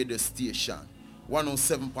Reggae Radio Station,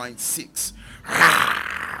 107.6.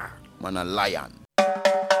 Man a lion.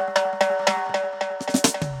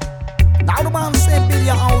 Now the man say build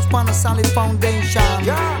your house on a solid foundation.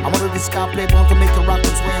 I want to discover play born to make the rock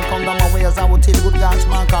and sway and come down my way as I will tell good guys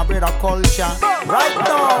man can breed a culture. Right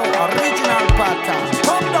now, original pattern.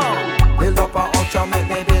 Come down. Build up a house, make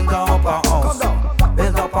me build up a house.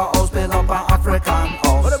 Build up a house, build up a African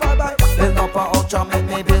house. Build up a house, make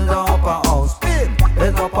me build up a house.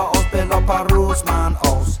 Build up a house, build up a roots man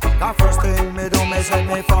house. The first thing me do, me set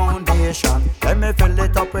me foundation. Let me fill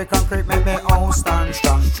it up with concrete, make me house stand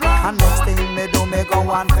strong. And next thing me do, me go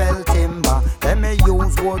and fell timber. Then me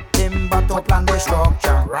use wood timber to plan the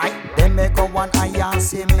structure. Right? Then me go and iron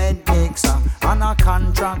cement mixer and a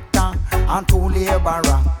contractor and two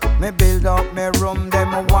laborer. Me build up me room,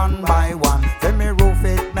 them one by one. Then me roof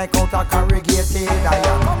it, make out a corrugated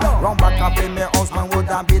iron. Round back up in me house, man would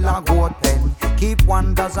a build a goat pen. Keep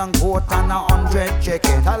 1 dozen goat and 100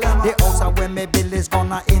 chicken. The house where me build is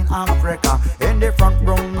gonna in Africa. In the front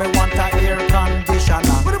room, me want a air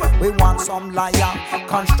conditioner. We want some liar,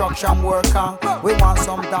 construction worker. We want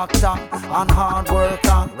some doctor and hard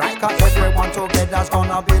worker. Right, 'cause everyone together's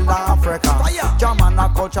gonna build Africa.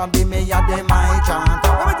 Jamana culture be me a de my chant.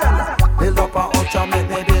 Build up a house, make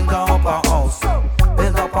me build up a house.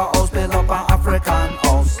 Build up a house, build up a African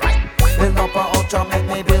house. Build up a house, make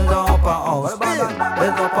me build up a house.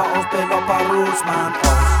 Build up a house, build up a roots man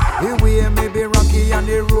house. The way may be rocky and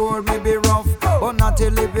the road may be rough, but not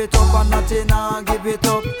to live it up and nothing to give it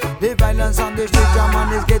up. The violence on the street, a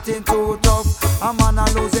man is getting too tough. A man a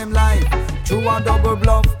lose him life through a double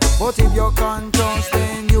bluff. But if you can't trust,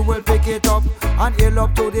 then you will pick it up and hail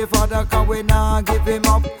up to the Father, 'cause we not give him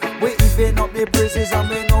up. We even up the praises and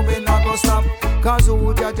we know we not go stop. 'Cause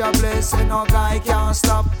who judge a blessing, no guy can't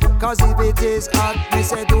stop. 'Cause if it is hot, me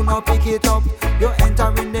say do not pick it up. You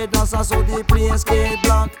enter in the dancer so the place get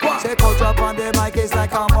black. Say culture up on the mic is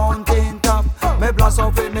like a mountain top. Me blast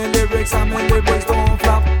off with me lyrics and me lyrics don't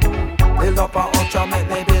flop. Build up a house, make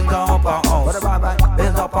me build up a house.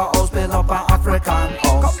 Build up a house, build up a African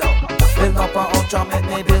house. Build up a house, make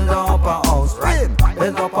me build up a house.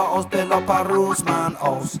 Build up a house, build up a roots man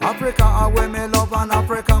house. Africa are where me love and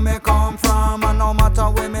Africa me come from. And no matter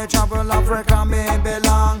where me travel, Africa me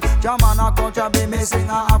belong. Jamana culture be me sing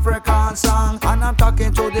a African song. And I'm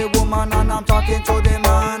talking to the woman and I'm talking to the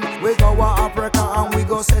man. We go to Africa and we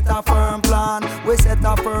go set a firm plan. We set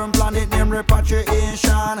a firm plan, it name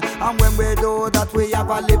repatriation. And when we do that, we have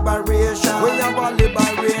a liberation. We have a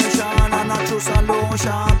liberation and a true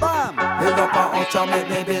solution. Bam! Build up a house, make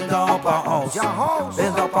me build up a house.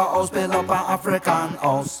 Build up a house, build up a African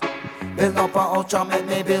house. Build up a house, make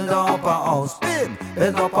me build up a house.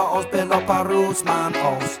 Build up a house, build up a roots man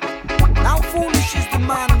house. Now foolish is the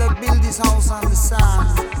man that build his house on the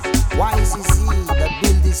sand. Wise is he that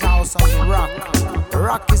build his house on the rock. The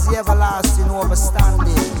rock is the everlasting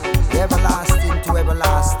overstanding, the everlasting to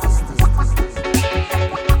everlasting.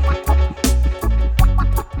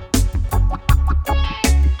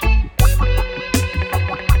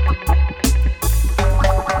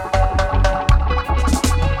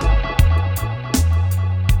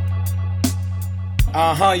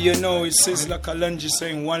 You know, it says like a lunge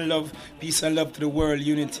saying one love, peace and love to the world,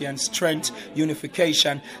 unity and strength,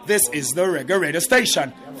 unification. This is the Reggae Radio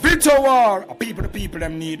Station. Vito War, a people the people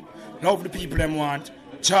them need, love the people them want,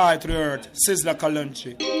 joy to the earth, Sizzla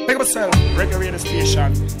Kalunji. Pick up yourself, Reggae Radio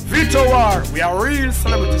Station. Vito War, we are real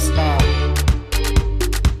celebrity star.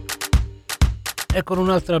 E con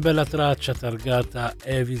un'altra bella traccia targata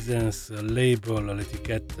Evidence Label,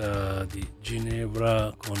 l'etichetta di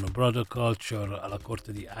Ginevra, con Brother Culture alla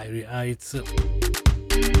corte di Irie Heights.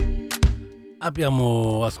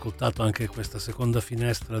 Abbiamo ascoltato anche questa seconda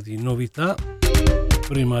finestra di novità.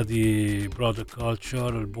 Prima di Brother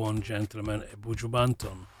Culture, il buon Gentleman e Buju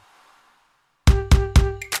Banton.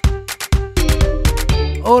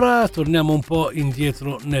 Ora torniamo un po'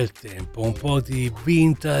 indietro nel tempo, un po' di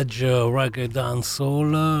vintage reggae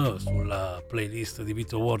dancehall sulla playlist di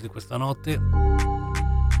Vito War di questa notte.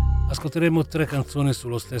 Ascolteremo 3 canzoni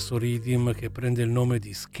sullo stesso rhythm che prende il nome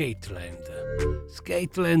di Skateland.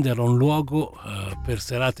 Skateland era un luogo per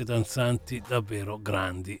serate danzanti davvero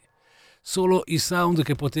grandi. Solo i sound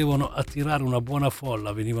che potevano attirare una buona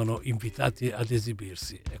folla venivano invitati ad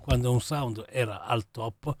esibirsi e quando un sound era al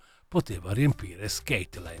top poteva riempire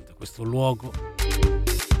Skateland, questo luogo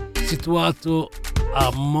situato a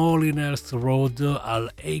Moliners Road al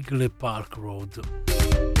Hagley Park Road.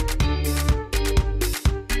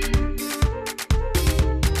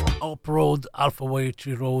 Hope Road, Alphaway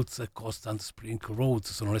Tree Roads e Constant Spring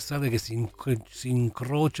Roads sono le strade che si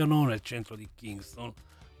incrociano nel centro di Kingston,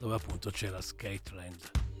 dove appunto c'era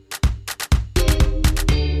Skateland.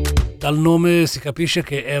 Dal nome si capisce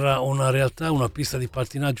che era una realtà, una pista di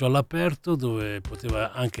pattinaggio all'aperto dove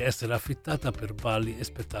poteva anche essere affittata per balli e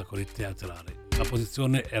spettacoli teatrali. La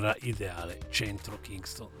posizione era ideale, centro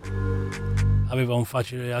Kingston. Aveva un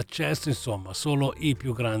facile accesso, insomma, solo i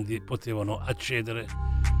più grandi potevano accedere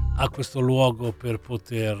a questo luogo per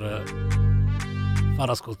poter far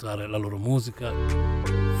ascoltare la loro musica,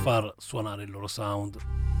 far suonare il loro sound.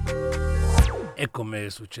 E come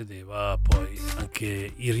succedeva poi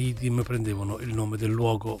anche i rhythm prendevano il nome del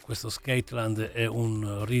luogo. Questo Skateland è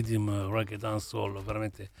un rhythm reggae dancehall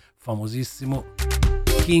veramente famosissimo.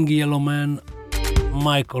 King Yellowman,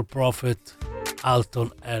 Michael Prophet,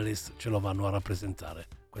 Alton Ellis ce lo vanno a rappresentare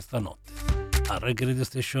questa notte a Reggae Radio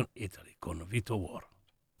Station Italy con Vito War.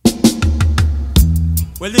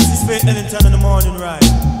 Well, this is Faith Ellington in the morning ride.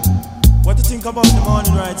 What do you think about the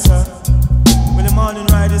morning ride, sir? Well, the morning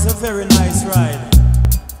ride is a very nice ride.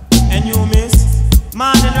 And you, miss?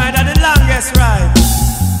 Morning ride are the longest ride.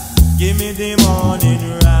 Give me the morning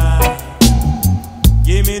ride.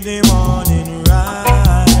 Give me the morning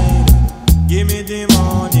ride. Give me the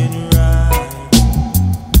morning ride.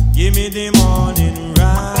 Give me the morning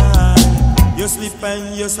ride. You slip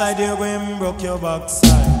and you slide, you go and broke your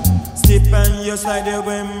backside. Slip and you slide, you go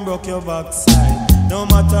and broke your backside. No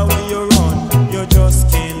matter where you run, you just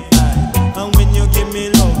can't hide. And when you give me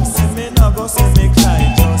love, say me not go, say me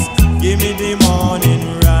cry. Just give me the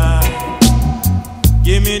morning ride.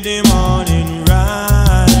 Give me the morning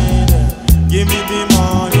ride. Give me the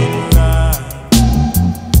morning ride.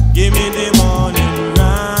 Give me the morning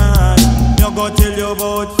ride. You go tell you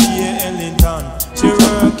about Faith Ellington. She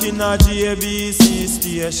work in a JBC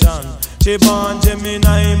station. She born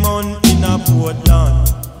Gemini Mon in a Portland.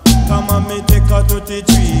 Come on, me take her to the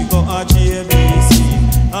tree, go a JBC.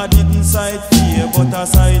 I didn't sight fear, but I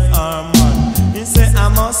sight Arman. He say I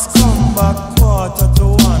must come back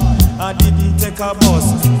 1:45. I didn't take a bus,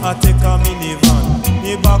 I take a minivan.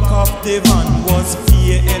 Me back up the van was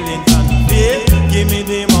Faith Ellington. Hey, give me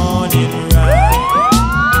the morning ride.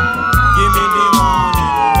 Give me the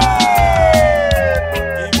morning ride.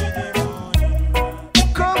 Give me the morning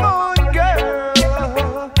ride. Come on,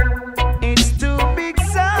 girl, it's too big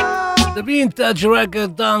sound. The Vintage Reggae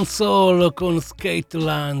Dancehall con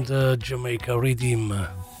Skateland, Jamaica Rhythm.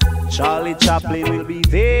 Charlie Chaplin will be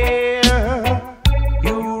there.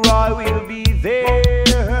 You Roy will be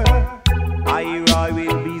there. I Roy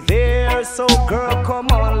will be there. So girl, come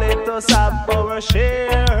on, let us have our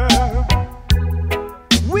share.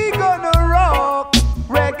 We gonna rock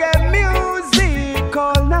reggae music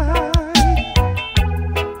all night.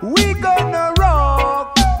 We gonna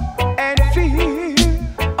rock and feel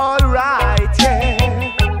alright,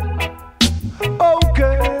 yeah. Oh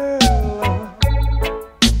girl,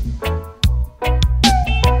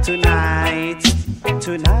 tonight,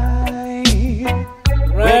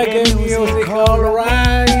 reggae music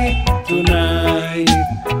alright.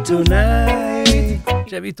 Tonight.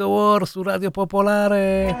 C'è Vito War su Radio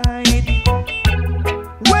Popolare.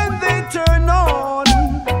 When they turn on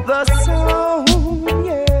the sound,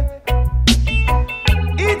 yeah,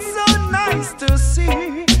 it's so nice to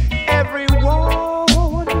see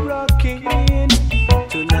everyone rocking.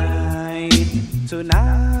 Tonight,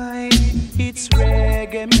 it's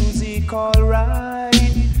reggae music alright.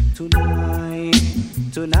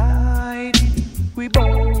 Tonight, we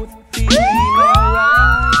both feeling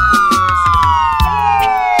alright.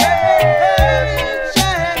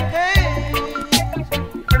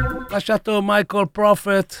 Lasciato Michael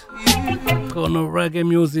Prophet con reggae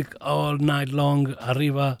music all night long,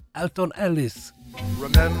 arriva Alton Ellis.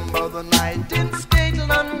 Remember the night in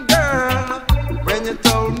Skateland, girl, when you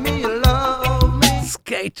told me you love me.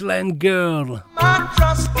 Skateland Girl. My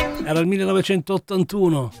trust in Era il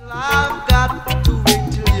 1981. I've got to wait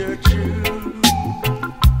till you're true.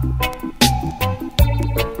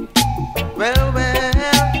 Well,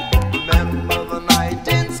 remember the night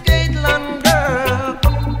in Skateland, girl,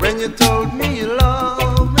 when you told me you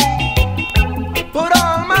love me. Put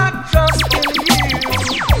all my trust in you,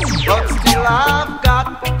 but still I've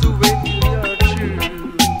got to wait till you're true.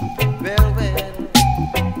 Well,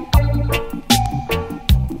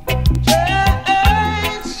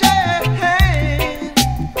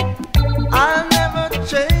 I'll never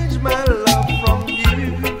change my love from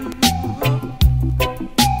you.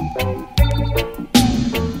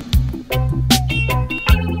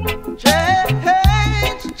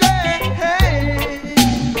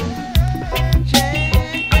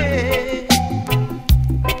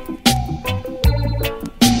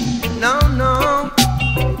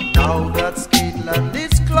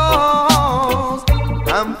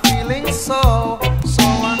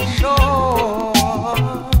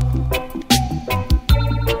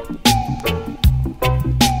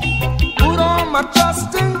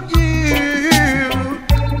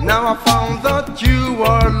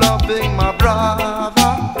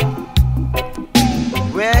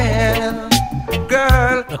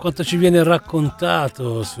 quanto ci viene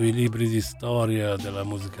raccontato sui libri di storia della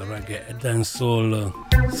musica reggae e dancehall,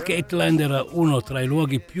 Skateland era uno tra i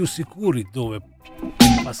luoghi più sicuri dove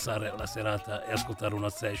passare la serata e ascoltare una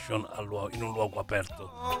session in un luogo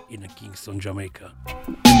aperto in Kingston, Giamaica.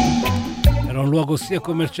 Era un luogo sia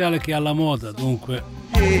commerciale che alla moda, dunque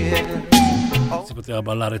si poteva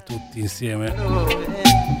ballare tutti insieme.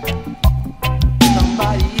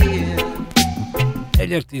 E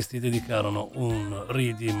gli artisti dedicarono un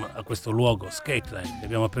rhythm a questo luogo, Skateland, che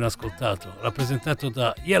abbiamo appena ascoltato, rappresentato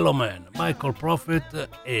da Yellowman, Michael Prophet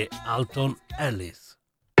e Alton Ellis.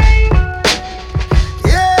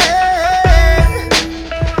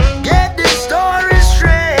 Get this story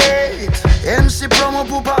straight. MC promo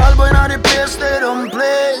pupa albo in the place they don't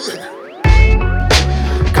play.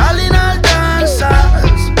 Calling all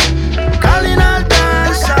dancers, calling all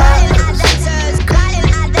dancers.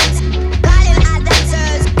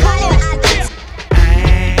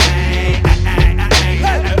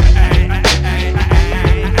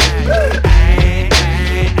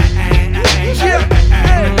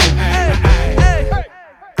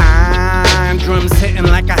 Drums hitting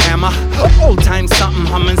like a hammer. Old time something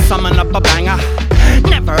humming, summon up a banger.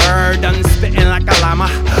 Never done spitting like a llama.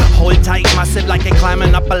 Hold tight, massive like they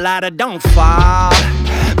climbing up a ladder. Don't fall,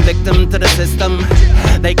 victim to the system.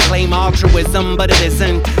 They claim altruism, but it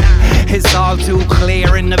isn't. It's all too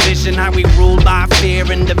clear in the vision how we rule by fear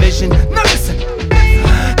and division. Now listen.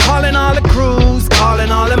 Calling all the crews,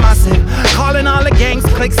 calling all the massive, calling all the gangs,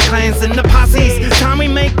 cliques, clans, and the posses. Time we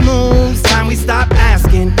make moves, time we stop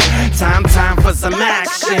asking. Time for some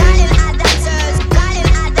action.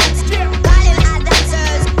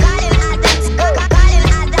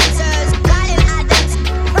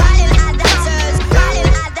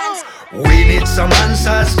 We need some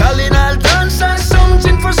answers, calling all dancers.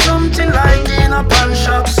 Something for something like in a pawn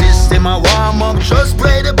shop. System a warm up, just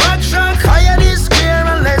play the back track. Fire this square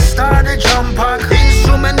and let's start the jump pack.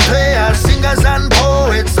 Instrument players, singers and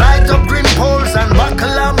poets. Light up green poles and buckle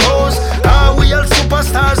and bows. Are we all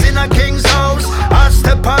superstars in a king's house? Our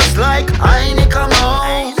steppers like Heineken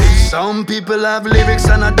Mouse. Some people have lyrics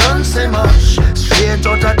and I don't say much. Straight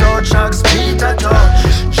out of touch, Axe beat a touch.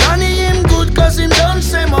 Johnny him good cause him don't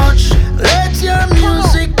say much. Let your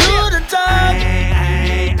music do the talk.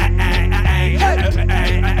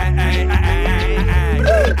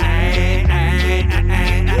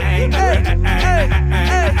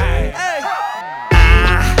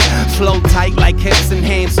 Flow tight like hips and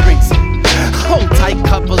hamstrings. Hold tight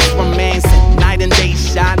couples romancing. Night and day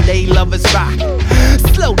shot, they lovers rock.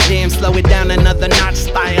 Slow jam, slow it down another notch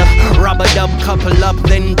style. Rubber dub, couple up,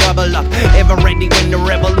 then double up. Ever ready when the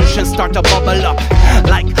revolution start to bubble up.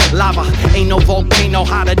 Like lava, ain't no volcano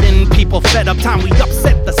hotter than people fed up. Time we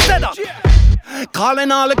upset the setup.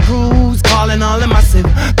 Calling all the crews, calling all the massive,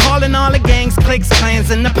 calling all the gangs, cliques, clans,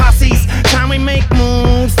 and the posses. Time we make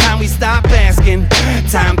moves, time we stop asking.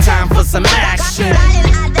 Time for some action.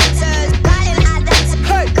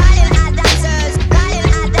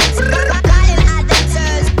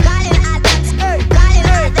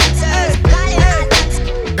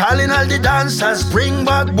 Calling all the dancers, bring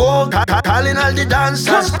back woke. Calling all the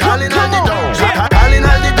dancers, calling all the dancers, calling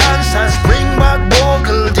all the dancers, bring back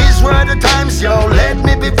vocal. These were the times, yo, let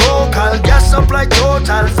me be vocal. Gas up like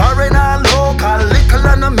total, foreign and local. Little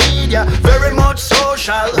on the media, very much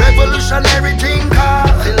social. Revolutionary thinker,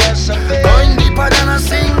 going deeper than a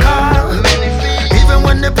sinker. Even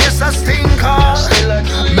when the place a stinker,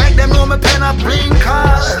 make them know me pen a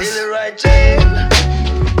blinkers. Still writing.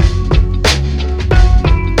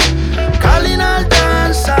 Calling all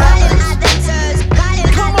dancers.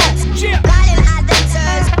 Come on, yeah.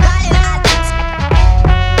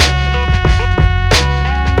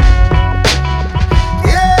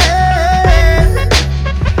 Yeah.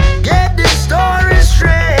 Get this story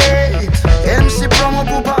straight. MC promo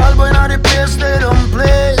pupa albo in the place they don't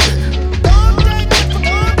play. Don't take it for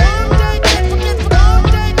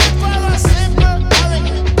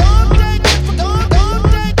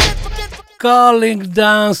Calling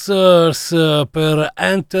Dancers per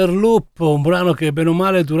Enterloop, un brano che bene o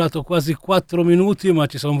male è durato quasi 4 minuti, ma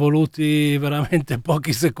ci sono voluti veramente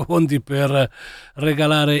pochi secondi per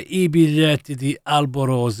regalare i biglietti di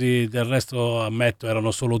Alborosi. Del resto, ammetto, erano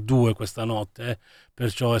solo 2 questa notte,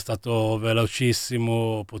 perciò è stato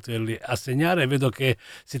velocissimo poterli assegnare. Vedo che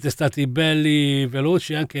siete stati belli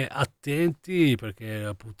veloci, anche attenti, perché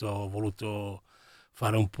appunto ho voluto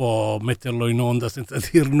fare un po', metterlo in onda senza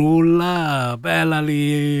dir nulla. Bella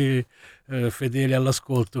lì fedeli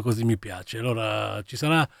all'ascolto, così mi piace. Allora ci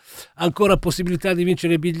sarà ancora possibilità di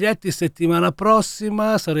vincere i biglietti settimana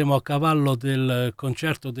prossima, saremo a cavallo del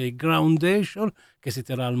concerto dei Groundation che si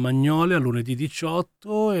terrà al Magnolia lunedì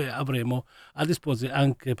 18 e avremo a disposizione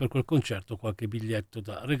anche per quel concerto qualche biglietto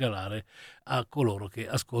da regalare a coloro che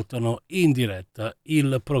ascoltano in diretta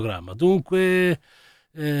il programma. Dunque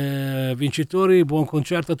vincitori, buon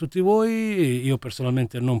concerto a tutti voi. Io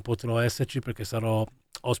personalmente non potrò esserci perché sarò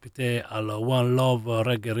ospite al One Love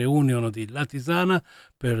Reggae Reunion di Latisana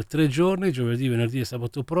per 3 giorni, giovedì, venerdì e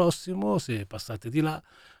sabato prossimo. Se passate di là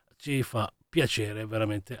ci fa piacere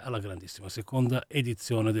veramente, alla grandissima seconda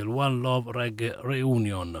edizione del One Love Reggae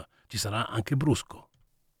Reunion. Ci sarà anche Brusco.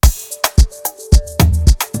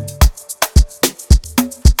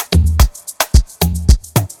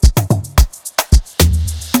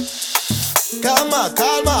 Calma,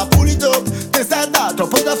 calma, pulito, te sta da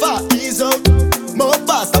troppo da fa, iso. Mo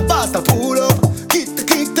basta, basta, pull up.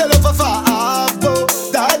 Kick te lo fa, boh.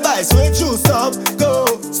 Dai, vai, su e giù, stop,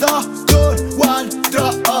 go. Sto con one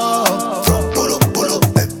drop. Pull up, pull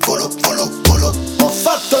up, pull up, pull up, pull up. Ho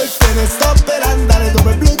fatto il pieno e sto per andare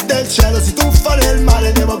dove il blu del cielo si tuffa nel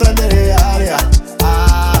mare. Devo prendere aria,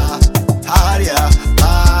 aria.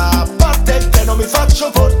 Parte il treno, mi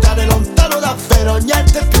faccio portare lontano davvero.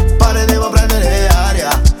 Niente più pare, devo prendere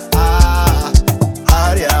aria,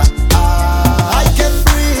 aria. I can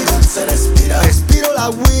breathe, non se respira. Respiro la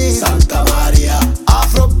weed, Santa Maria.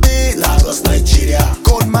 Afrobeat, Lagos, Nigeria.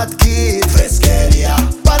 Con Mad Kid, frescheria.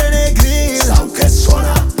 Pare nei grill, sound che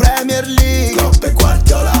suona. Premier League, Klopp e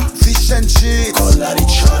Guardiola. Fish and chips, con la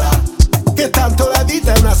ricciola. Che tanto la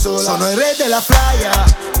vita è una sola. Sono il re della playa,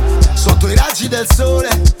 sotto i raggi del sole.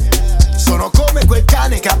 Sono come quel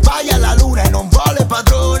cane che abbaia alla luna e non vuole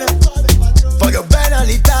padrone. Voglio bene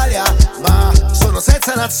all'Italia, ma sono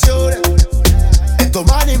senza nazione. E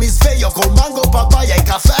domani mi sveglio con mango, papaya e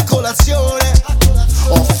caffè a colazione.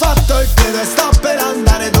 Ho fatto il pieno e sto per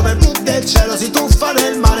andare dove il blu del cielo si tuffa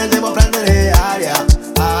nel mare. Devo prendere aria,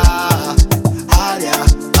 aria.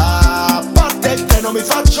 Parte il treno, mi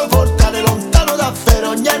faccio portare lontano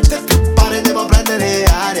davvero. Niente più pare, devo prendere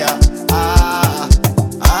aria,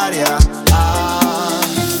 aria.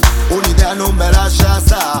 Un'idea non me lascia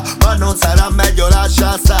sta, ma non sarà meglio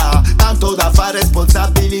lascia sta. Tanto da fare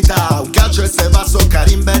responsabilità. Un calcio e se va so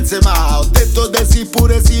Karim Benzema. Ho detto de sì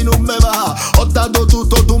pure sì non me va. Ho dato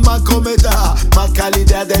tutto tu manco metà. Manca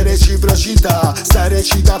l'idea di reciprocità. Sta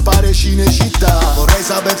recita pare cinecittà. Vorrei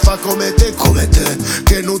saper fa come te,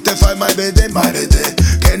 che non te fai mai vedere, mai vedere.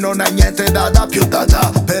 Che non hai niente da più da.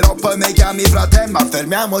 Però poi mi chiami fratello, ma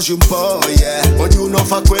fermiamoci un po', yeah. Ognuno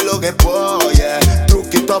fa quello che può, yeah.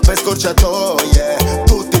 Trucchi, troppe scorciatoie,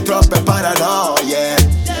 tutti troppe paranoie.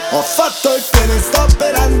 Ho fatto il pieno e sto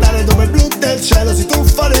per andare dove il blu del cielo si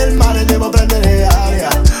tuffa nel mare. Devo prendere aria,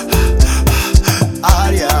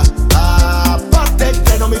 aria. Parte il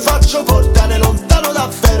treno, mi faccio portare lontano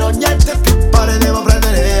davvero. Niente più pare, devo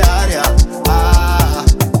prendere aria,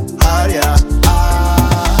 aria.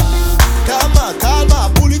 Calma, calma,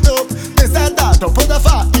 pulito, te stai da troppo da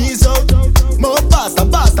fa, iso. Mo basta,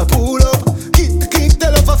 basta, pull up. Kick te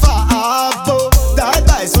lo fa, boh. Dai,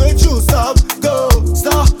 vai, su e giù, stop, go.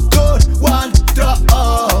 Sto con one drop.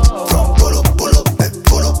 Pull up, pull up,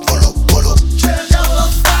 pull up, pull up, pull up.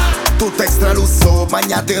 Tutto extra lusso,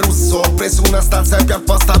 magnate russo. Ho preso una stanza più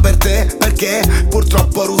apposta per te, perché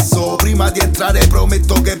purtroppo russo. Prima di entrare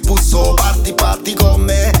prometto che busso. Parti con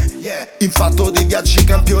me, yeah. In fatto di viaggi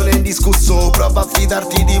campione indiscusso. Prova a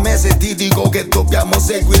fidarti di me se ti dico che dobbiamo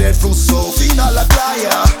seguire il flusso. Fino alla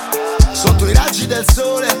playa, sotto i raggi del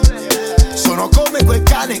sole. Sono come quel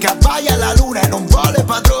cane che abbaia alla luna e non vuole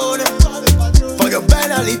padrone. Voglio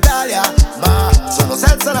bene all'Italia, ma sono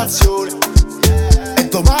senza nazione. E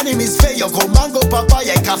domani mi sveglio con mango,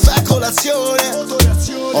 papaya e caffè a colazione.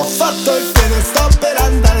 Ho fatto il pieno e sto per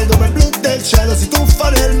andare dove il blu del cielo si tuffa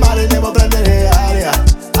nel mare. Devo prendere aria,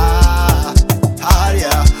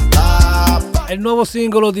 aria. È il nuovo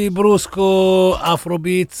singolo di Brusco,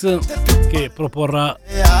 Afrobeats, che proporrà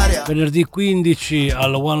venerdì 15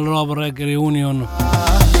 al One Love Reggae Reunion.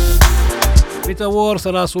 Vita War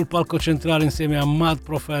sarà sul palco centrale insieme a Mad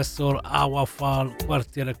Professor, Awafal,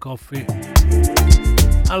 Quartiere Coffee.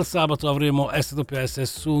 Al sabato avremo SWS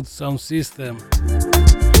Sud Sound System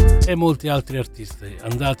e molti altri artisti.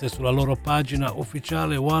 Andate sulla loro pagina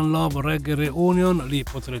ufficiale One Love Reggae Reunion, lì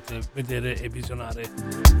potrete vedere e visionare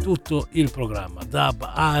tutto il programma. Dub,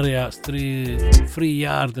 area, free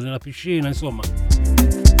yard nella piscina, insomma.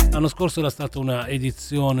 L'anno scorso era stata una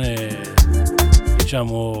edizione,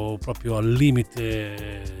 diciamo, proprio al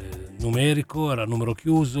limite numerico, era a numero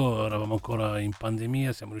chiuso, eravamo ancora in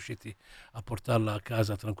pandemia, siamo riusciti a portarla a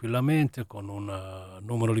casa tranquillamente con un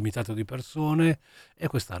numero limitato di persone, e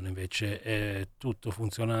quest'anno invece è tutto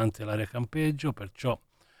funzionante l'area campeggio, perciò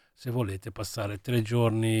se volete passare 3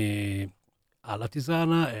 giorni alla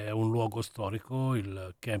Tisana, è un luogo storico,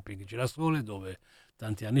 il camping Girasole, dove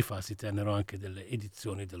tanti anni fa si tennero anche delle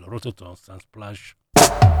edizioni del Rototom Sunsplash.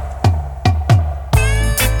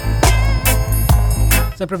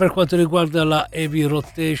 Sempre per quanto riguarda la heavy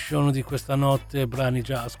rotation di questa notte, brani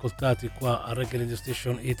già ascoltati qua a Reggae Radio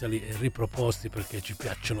Station Italy e riproposti perché ci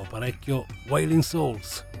piacciono parecchio, Wailing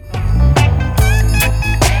Souls,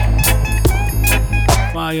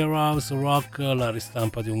 Firehouse Rock, la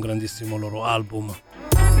ristampa di un grandissimo loro album.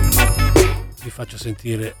 Vi faccio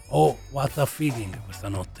sentire Oh What a Feeling questa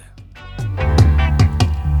notte.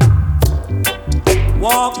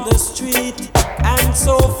 Walk the street and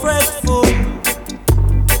so fretful.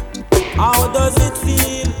 How does it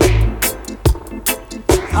feel?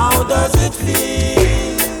 How does it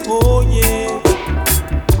feel? Oh yeah.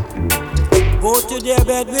 Go to their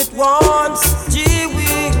bed with once, gee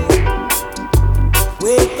wee.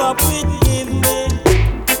 Wake up with give me.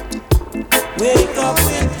 Wake up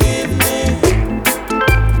with give me.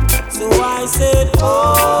 So I said,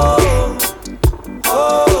 oh,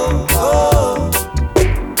 oh, oh.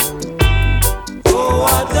 Oh,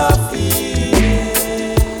 what a feeling.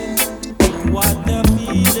 What a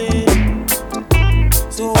feeling.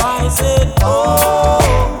 So I said,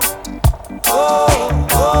 oh, oh,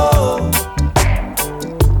 oh.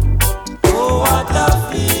 Oh, what a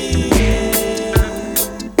feeling.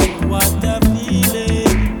 What a feeling.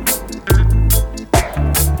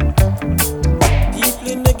 People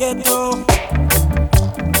in the ghetto,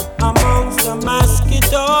 amongst the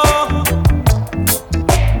mosquito,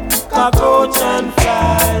 cockroach and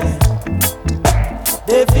flies,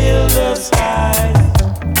 they fill the skies.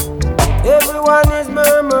 Everyone is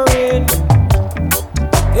murmuring,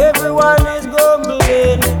 everyone is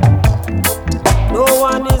grumbling. No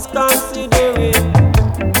one is considering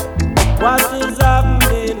what is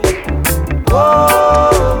happening.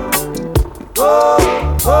 Oh,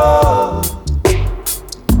 oh, oh.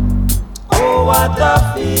 Oh, what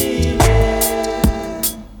a feeling.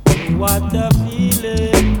 What a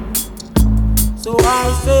feeling. So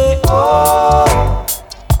I say, oh,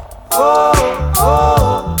 oh,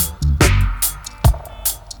 oh.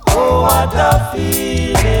 Oh, what a feeling.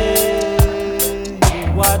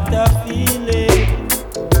 What a feeling.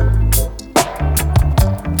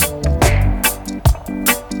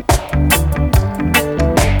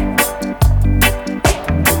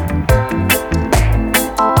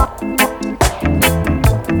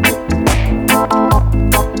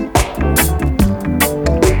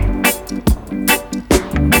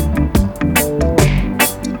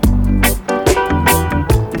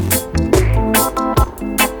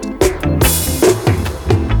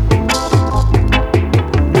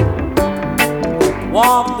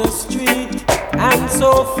 Walk the street and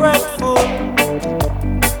so fretful.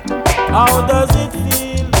 How does it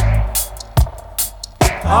feel?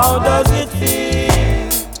 How does it feel?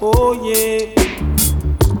 Oh yeah.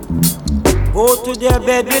 Go to their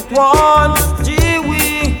bed with once, gee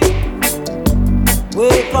wee.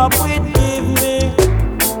 Wake up with give me.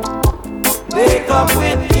 Wake up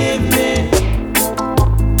with give me.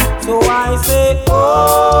 So I say,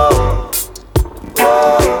 oh,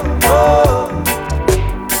 oh, oh.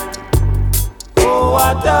 Oh,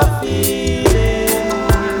 what a feeling.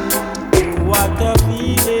 What a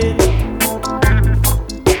feeling.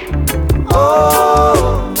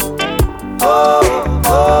 Oh, oh,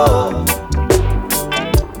 oh.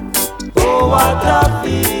 Oh, what a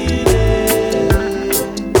feeling.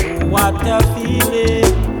 What a feeling.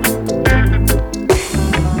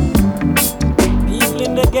 People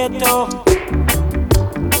in the ghetto,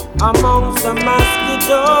 amongst the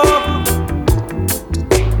mosquito,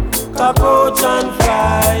 cockroach and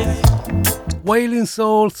flies. Wailing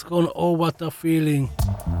Souls con Oh What a Feeling.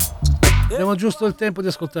 Abbiamo giusto il tempo di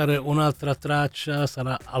ascoltare un'altra traccia,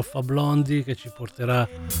 sarà Alpha Blondy che ci porterà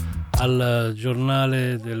al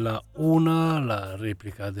giornale della 1, la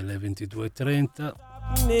replica delle 22:30.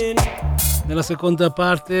 Nella seconda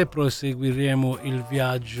parte proseguiremo il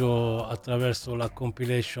viaggio attraverso la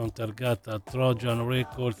compilation targata Trojan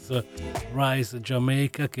Records Rise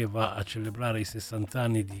Jamaica, che va a celebrare i 60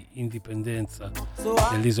 anni di indipendenza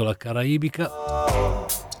dell'isola caraibica.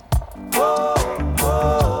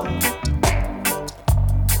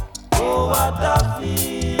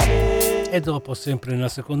 E dopo, sempre nella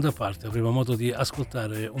seconda parte, avremo modo di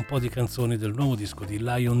ascoltare un po' di canzoni del nuovo disco di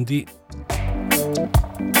Lion D.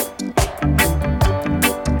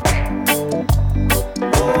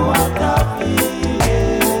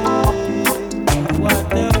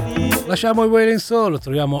 Lasciamo i Wailing Soul,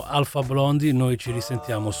 troviamo Alpha Blondy, noi ci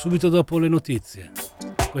risentiamo subito dopo le notizie.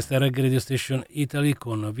 Questa è Reggae Radio Station Italy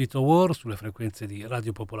con Vito War sulle frequenze di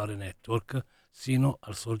Radio Popolare Network sino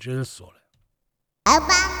al sorgere del sole.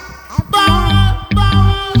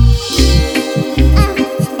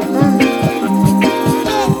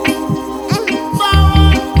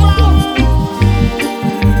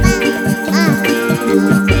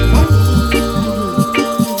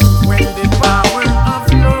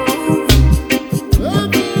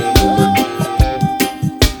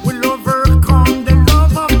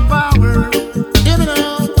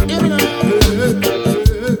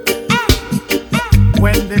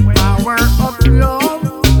 When the power of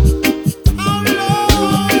love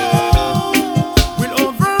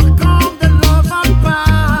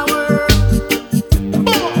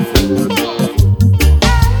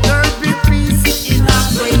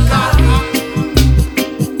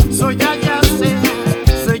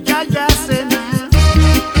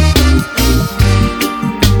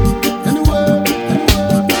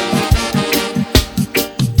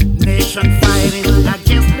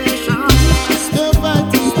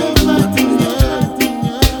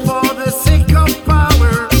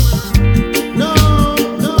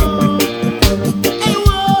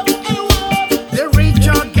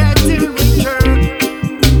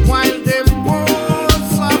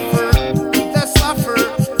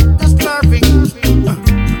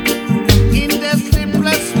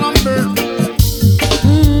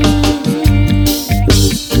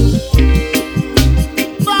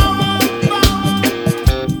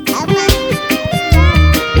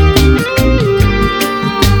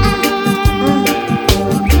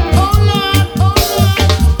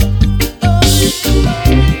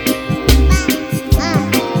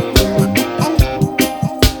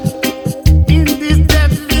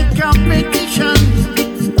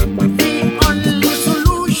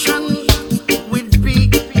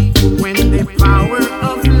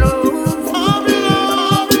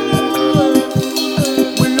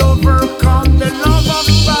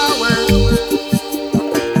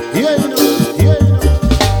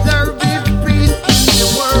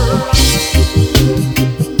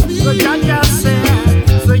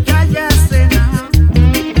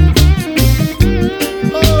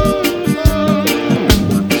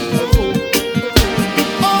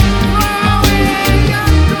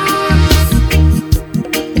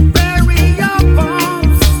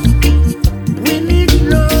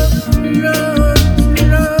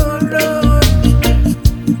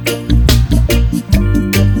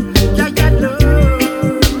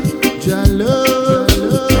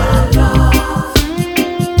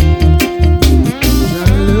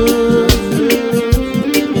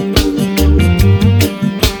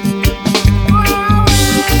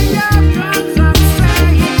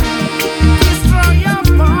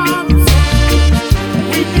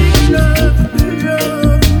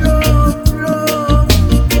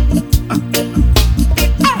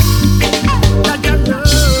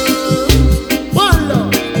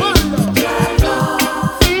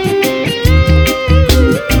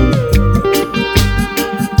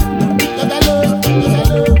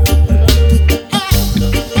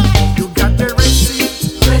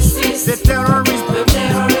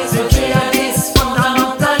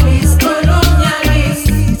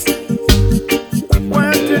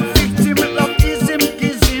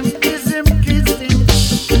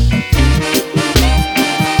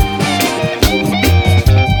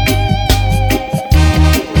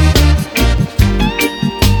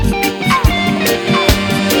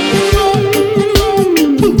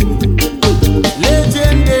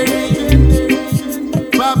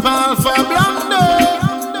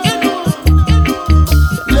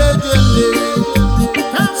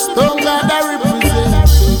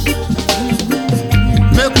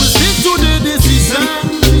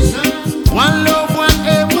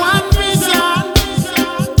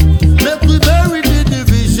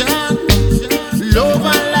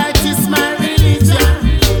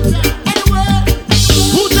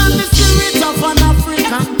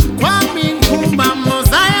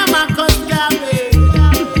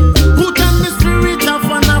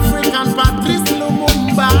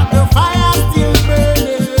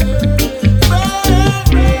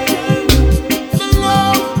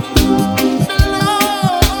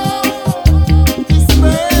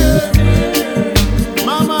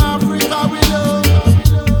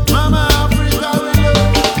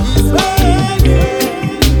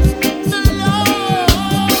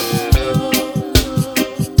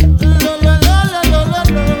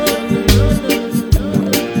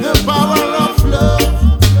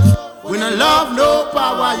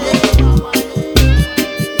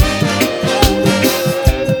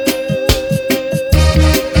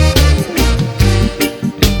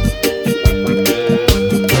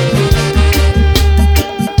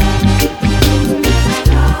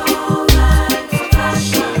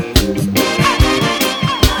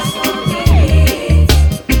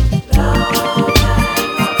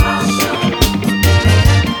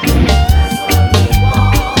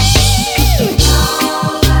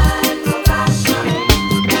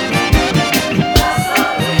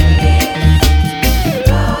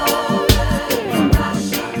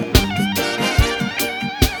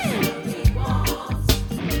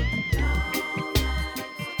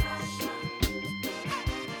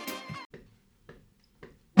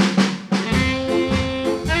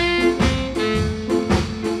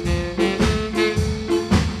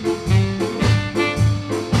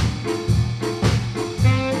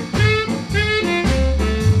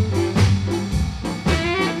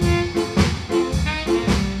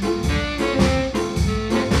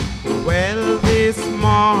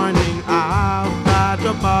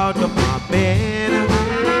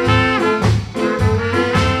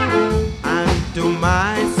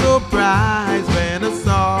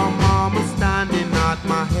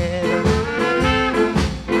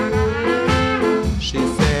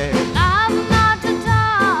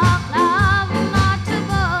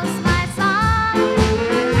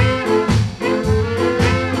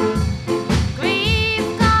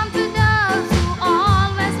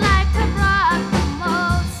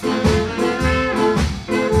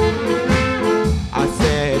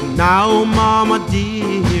mama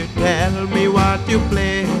dear, tell me what you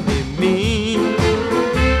play with me.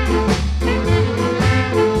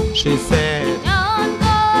 She said, don't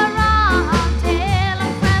go around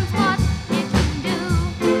telling friends what you can do.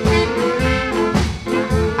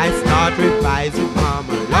 I start revising,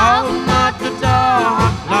 mama. Love not to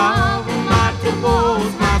talk, love not to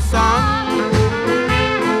boast, my son.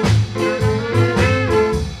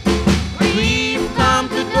 Grief come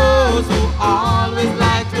to those who always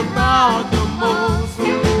like to brag the most.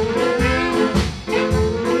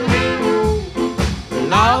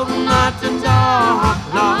 Love not to talk,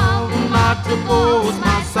 love not to boast,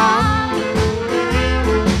 my son.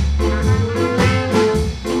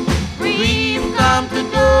 Grief come to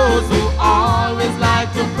those who always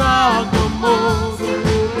like to brag the most.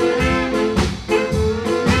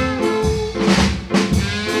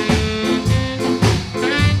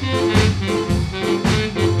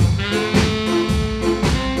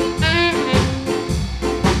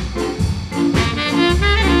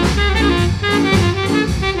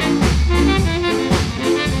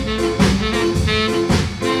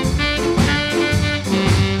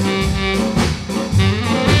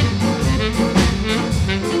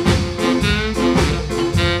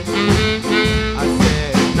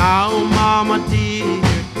 Now, mama dear,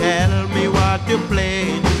 tell me what you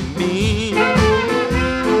played with me.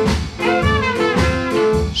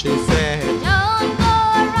 She said, don't go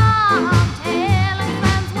around telling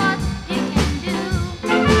friends what you can do.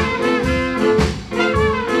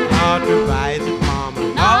 not revise it, mama.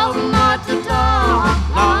 Love not to talk,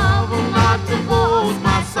 love not to boast,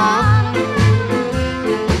 my son.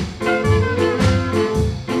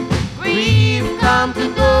 Grief come to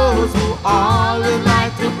those who always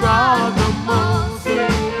like to brag the most.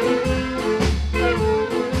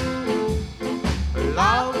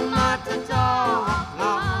 Love not to talk,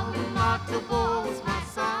 love not to boast, my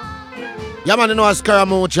son. Yeah, man, you know a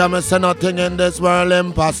Scaramucci, I say nothing in this world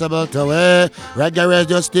impossible to way. Reggae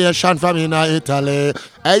radio station from in Italy.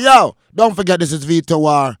 Hey, yo, don't forget this is Vito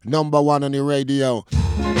War, number one on the radio.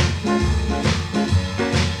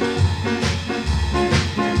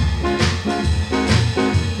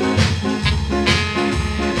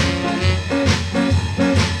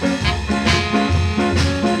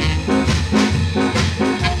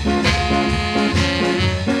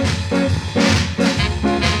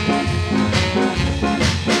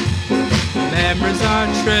 Memories are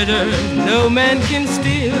treasure no man can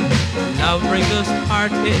steal. Love brings us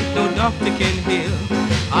heartache no doctor can heal.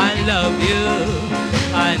 I love you,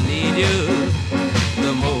 I need you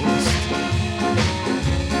the most.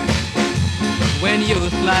 When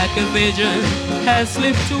youth like a vision has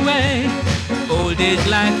slipped away, old age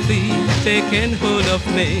like thief taking hold of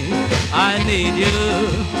me. I need you,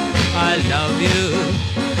 I love you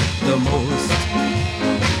the most.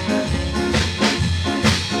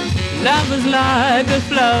 Love is like a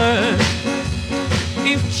flower,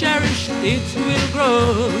 if cherished it will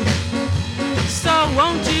grow. So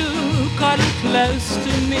won't you cuddle close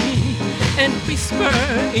to me and whisper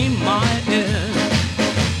in my ear.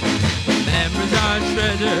 Memories are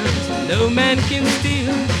treasures no man can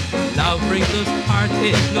steal. Love brings us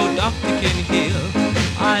heartache no doctor can heal.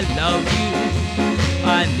 I love you,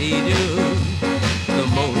 I need you the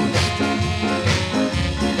most.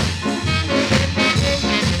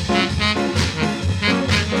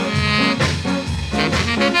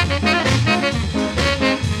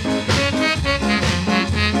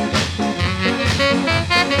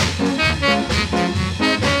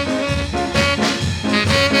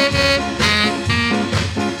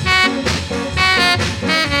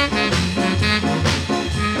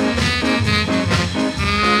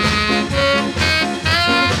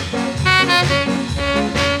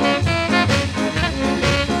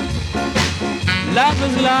 Love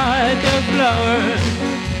is like a flower,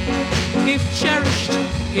 if cherished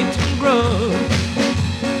it will grow.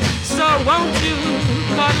 So won't you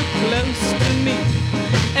cuddle close to me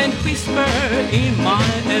and whisper in my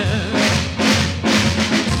ear.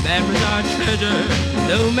 Memories are treasure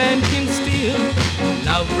no man can steal.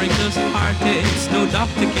 Love brings us heartaches no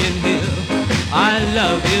doctor can heal. I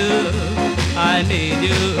love you, I need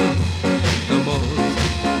you the most.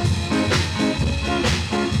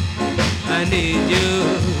 I need you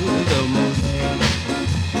the most.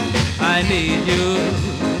 I need you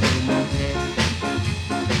the most.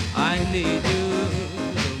 I need you.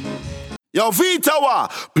 Yo, Vitawa,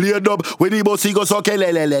 play a dub when the bossy goes okay,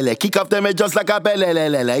 lele. Kick off them just like a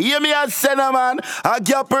lele. Hear me as Senna, man. I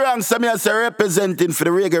get ranks, me as representing for the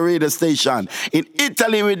Reggae radio station in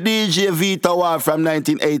Italy with DJ Vitawa from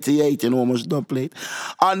 1988, you know, almost don't play it.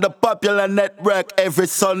 On the popular network every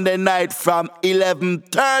Sunday night from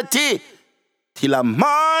 11:30. Killer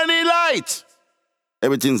Money Light.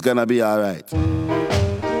 Everything's gonna be alright.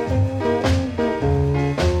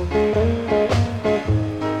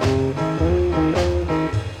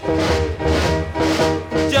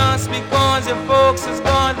 Just because your folks has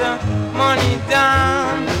got the money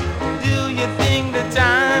down, do you think the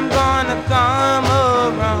time gonna come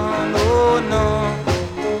around? Oh no,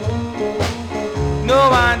 no,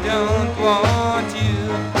 I don't want you.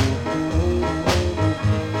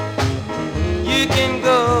 You can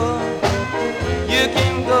go, you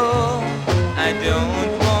can go, I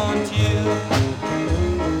don't want you.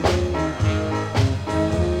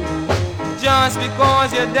 Just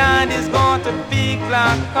because your daddy's got a big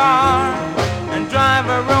black car and drive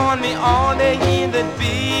around me all day in that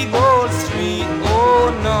big old street. Oh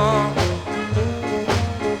no,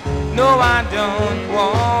 no, I don't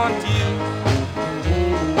want you.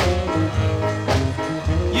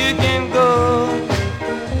 You can go,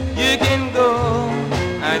 you can go,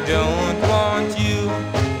 I don't want you.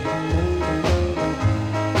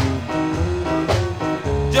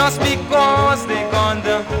 Just because they got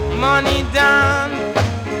the money down,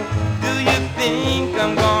 do you think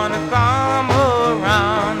I'm gonna come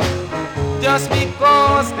around? Just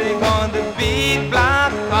because they got the big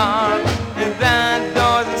black car, and that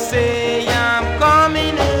doesn't say I'm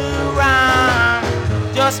coming around.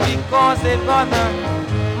 Just because they got the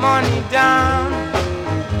money down,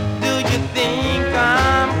 do you think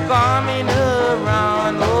I'm coming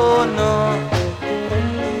around? Oh no,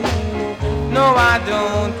 no, I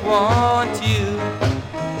don't want you.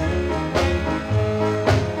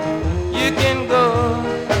 You can go,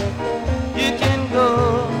 you can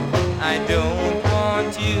go, I don't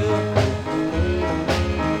want you.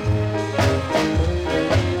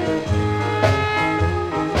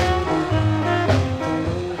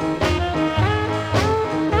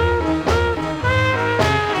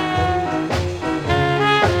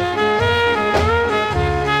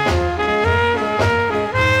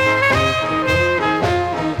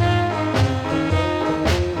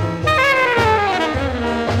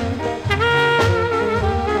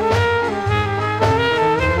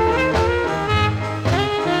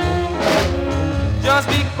 Just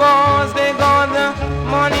because they got the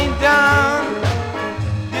money down,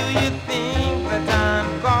 do you think that I'm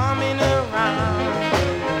coming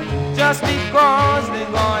around? Just because they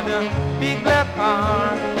got a big black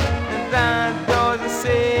car, and that doesn't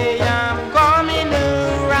say I'm coming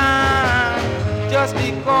around. Just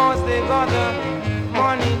because they got the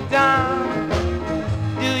money down,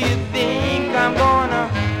 do you think I'm gonna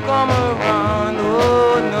come around?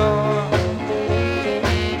 Oh no,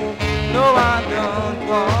 no, I don't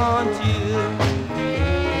want you.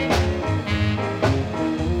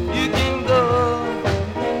 You can go,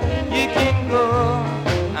 you can go,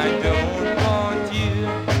 I don't want you.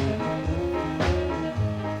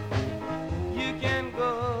 You can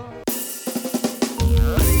go.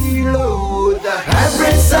 Reload.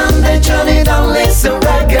 Every Sunday, Johnny don't listen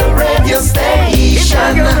reggae radio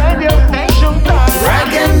station.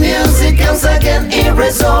 Reggae music comes again,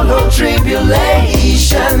 irresolute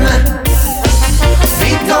tribulation.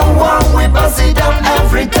 We don't want, we bust it up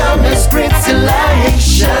every time there's great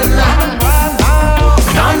selection.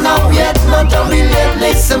 Not now yet, not done we yet,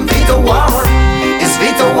 listen, Vito War, it's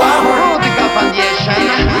Vito War.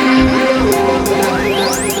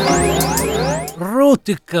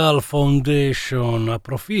 Rutical Foundation,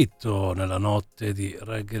 approfitto nella notte di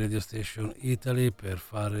Reggae Radio Station Italy per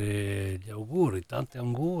fare gli auguri, tanti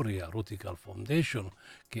auguri a Rutical Foundation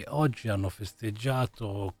che oggi hanno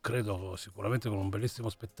festeggiato, credo sicuramente con un bellissimo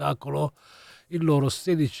spettacolo, il loro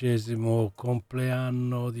 16°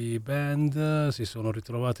 compleanno di band. Si sono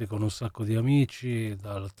ritrovati con un sacco di amici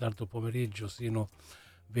dal tardo pomeriggio sino,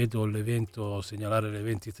 vedo l'evento, segnalare le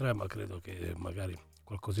 23, ma credo che magari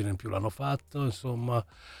qualcosina in più l'hanno fatto, insomma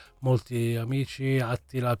molti amici,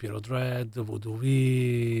 Attila, Piero Dread, Voodoo V,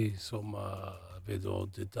 insomma vedo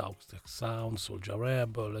The Dowstack Sound, Soldier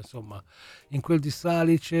Rebel, insomma in quel di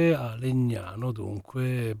Salice a Legnano.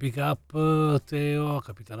 Dunque big up Teo, a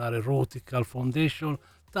capitanare Rutical Foundation,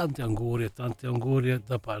 tanti auguri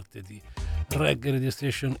da parte di Reggae Radio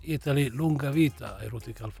Station Italy, lunga vita ai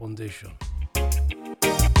Rutical Foundation.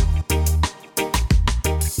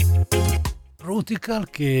 Rutical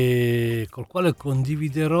col quale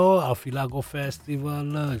condividerò a Filago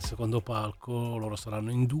Festival il secondo palco. Loro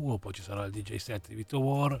saranno in duo, poi ci sarà il DJ set di Vito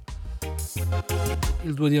War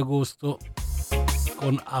il 2 di agosto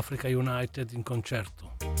con Africa United in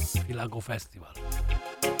concerto, Filago Festival.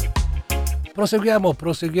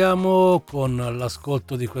 Proseguiamo con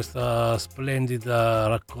l'ascolto di questa splendida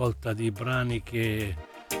raccolta di brani che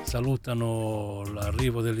salutano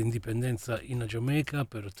l'arrivo dell'indipendenza in Giamaica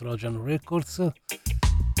per Trojan Records.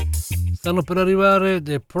 Stanno per arrivare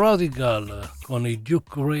The Prodigal con i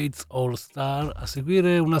Duke Raids All Star, a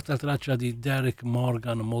seguire un'altra traccia di Derek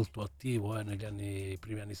Morgan molto attivo negli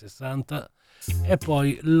primi anni 60, e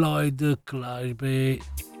poi Lloyd Clyde,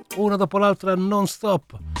 una dopo l'altra non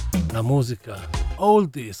stop. La musica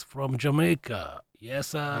Oldies from Jamaica,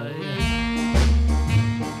 yes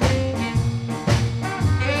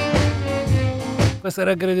Questa è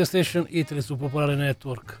Reggae Radio Station Italy su Popolare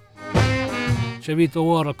Network. C'è Vito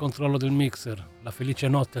War al controllo del mixer. La felice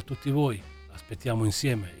notte a tutti voi. Aspettiamo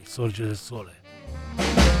insieme il sorgere del sole.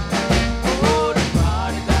 Oh, the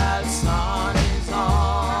prodigal son is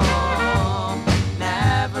home,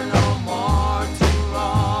 never no more to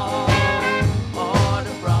roam. Oh,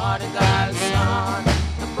 the prodigal son,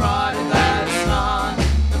 the prodigal son,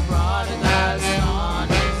 the prodigal son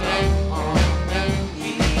is home.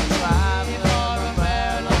 He traveled for a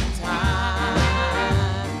very long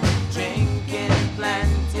time, drinking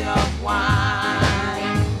plenty of wine.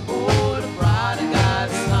 Oh, the prodigal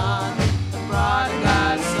son, the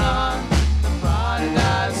prodigal son, the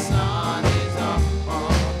prodigal son is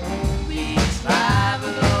home. We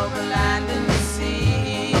traveled over land and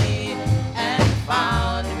sea and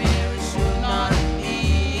found him here he should not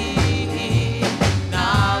be.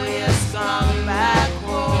 Now he has come back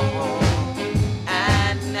home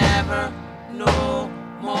and never no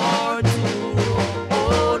more to roam.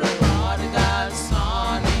 Oh, the prodigal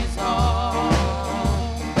son is home,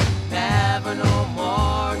 never no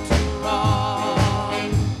more to roam.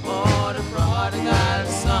 Oh, the prodigal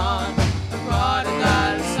son, the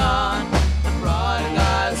prodigal son, the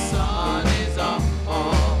prodigal son is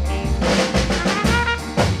home.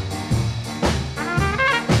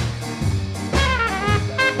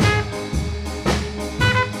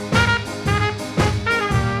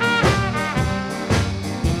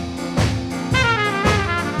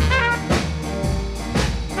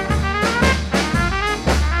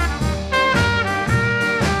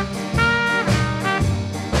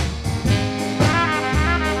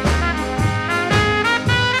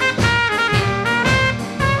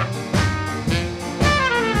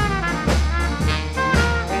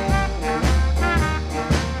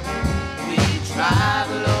 We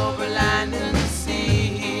travel over land and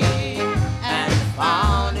sea and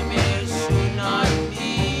found him here should not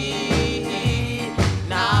be.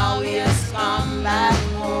 Now he has come back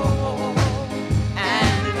home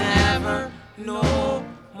and never no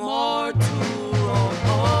more to roam.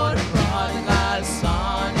 Oh, the prodigal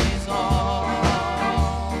son is home,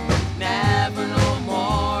 never no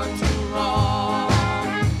more to roam.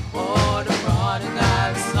 Oh, the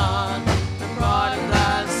prodigal son, the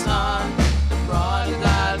prodigal son, the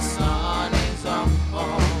prodigal son is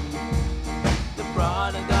home. The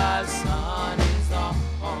prodigal son is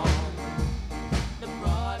home. The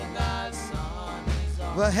prodigal son is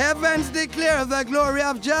home. The heavens declare the glory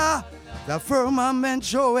of Jah. The firmament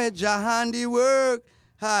showeth Jah handiwork.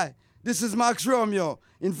 Hi, this is Max Romeo,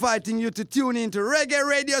 inviting you to tune in to Reggae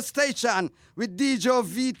Radio Station with DJ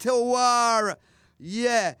Vito War.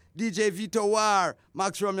 Yeah, DJ Vito War.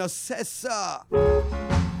 Max Romeo says so.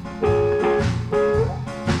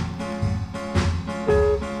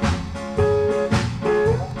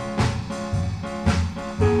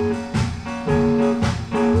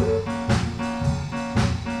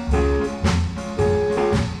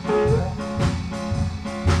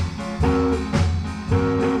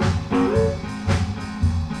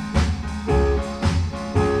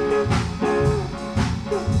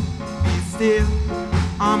 Be still,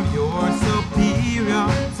 I'm your superior,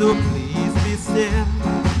 so please be still.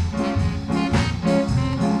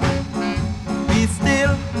 Be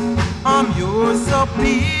still, I'm your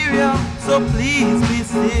superior, so please be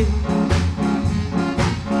still.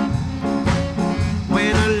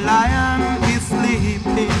 When a lion is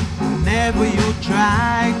sleeping, never you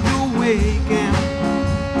try to wake him.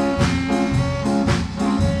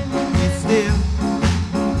 Be still,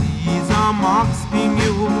 please, I'm asking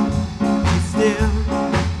you. Be still.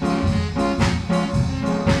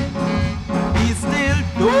 Be still,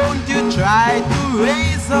 don't you try to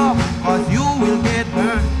raise up, cause you will get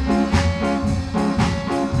hurt.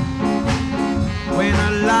 When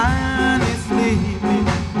a lion is sleeping,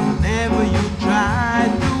 never you try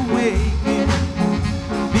to wake him.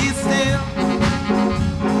 Be still.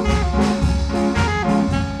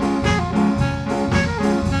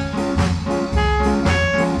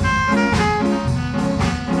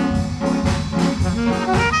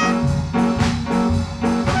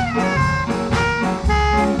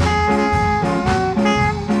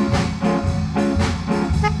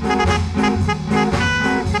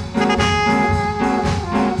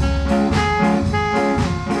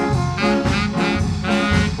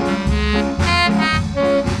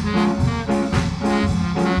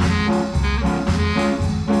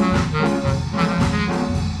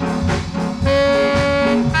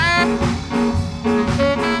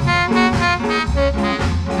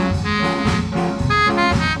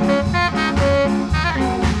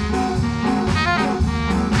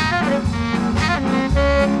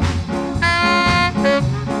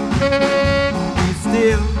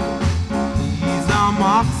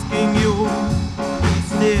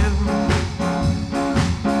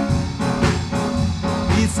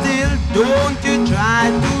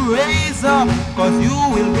 raise up, cause you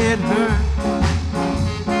will get hurt.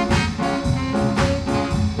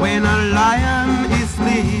 When a lion is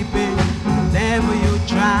sleeping, never you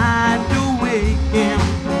try to wake him.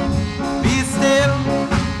 Be still.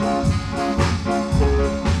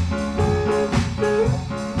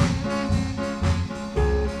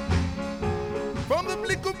 From the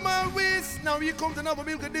blick of my waist, now you come to another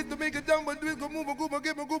milk of this to make it down, but we go move a goober,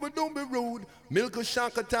 give a goober, don't be rude. Milk of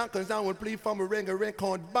shock attackers, I will play from a reggae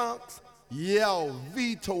record box. Yo,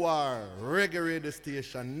 Vitoar, reggae radio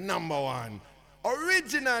station #1.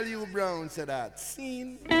 Original you Brown said that.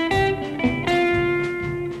 Scene.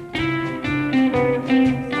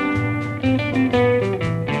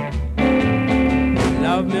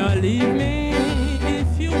 Love me or leave me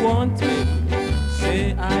if you want me,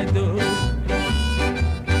 say I do.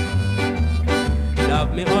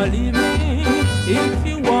 Love me or leave me if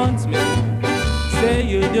you want me, say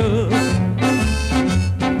you do.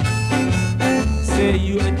 Say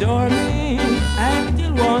you adore me and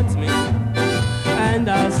you want me, and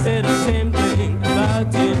I'll say the same thing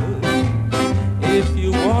about you. If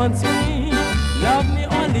you want me, love me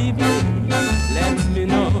or leave me, let me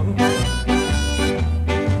know.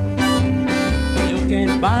 You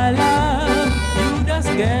can't buy love, you just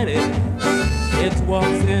get it, it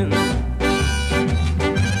walks in.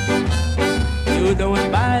 You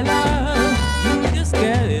don't buy love, you just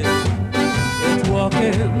get it, it's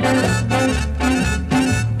walking.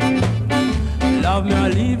 Love me or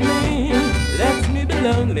leave me, let me be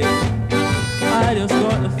lonely. I just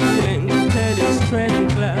got the feeling to tell you straight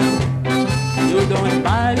and clear. You don't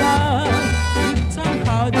buy love, it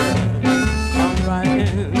somehow does come right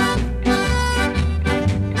in.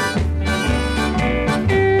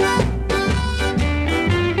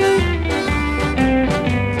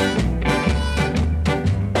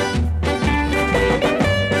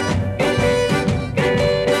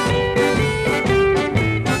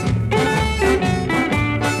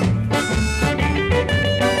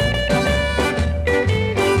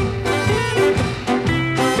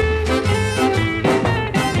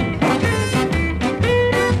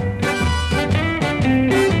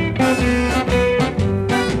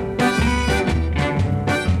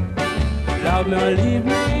 Love me or leave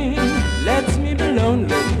me, let me be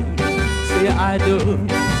lonely, say I do.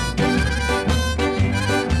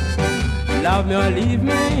 Love me or leave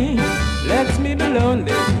me, let me be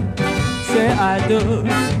lonely, say I do.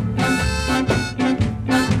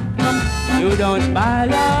 You don't buy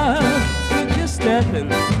love, you just step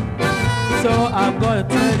in. So I've got to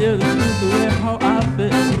tell you the truth, the way how I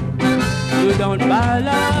feel. You don't buy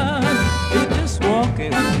love, you just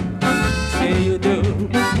walking, say you do.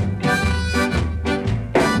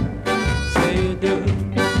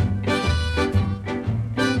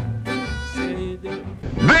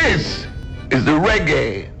 This is the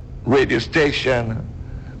Reggae radio station,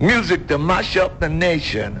 music to mash up the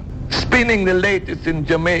nation, spinning the latest in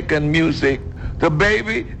Jamaican music. The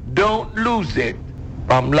baby, don't lose it.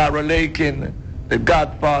 From Lara Lakin, the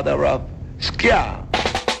godfather of Ska.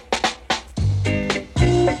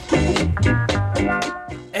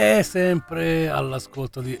 E sempre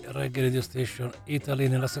all'ascolto di Reggae Radio Station Italy.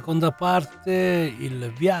 Nella seconda parte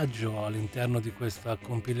il viaggio all'interno di questa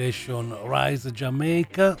compilation Rise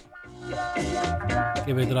Jamaica,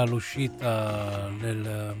 che vedrà l'uscita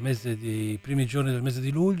nel mese di primi giorni del mese di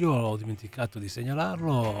luglio. Ho dimenticato di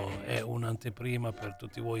segnalarlo, è un'anteprima per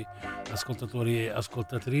tutti voi ascoltatori e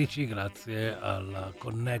ascoltatrici, grazie alla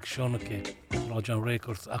connection che Trojan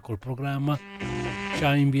Records ha col programma. Ci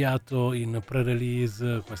ha inviato in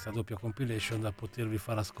pre-release questa doppia compilation da potervi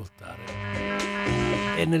far ascoltare.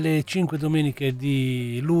 E nelle 5 domeniche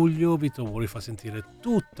di luglio Vito vi fa sentire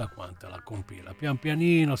tutta quanta la compila, pian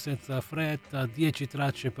pianino, senza fretta, 10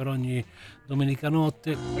 tracce per ogni domenica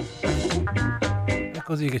notte. È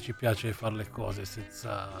così che ci piace fare le cose,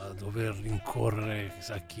 senza dover rincorrere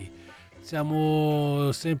chissà chi.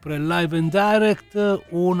 Siamo sempre live and direct,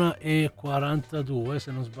 1:42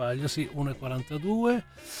 se non sbaglio, sì, 1:42.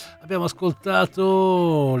 Abbiamo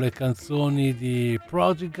ascoltato le canzoni di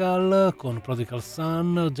Prodigal con Prodigal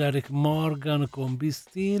Son, Derek Morgan con Be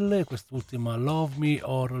Still e quest'ultima Love Me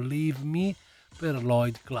or Leave Me per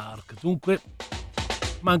Lloyd Clark. Dunque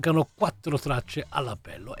mancano 4 tracce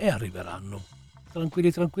all'appello e arriveranno.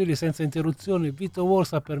 Tranquilli tranquilli, senza interruzioni, Vito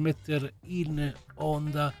Warsa per mettere in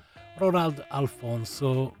onda Ronald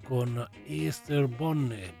Alfonso con Easter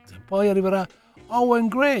Bonnet. Poi arriverà Owen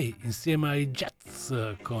Gray insieme ai Jets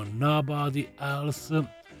con Nobody Else.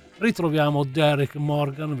 Ritroviamo Derek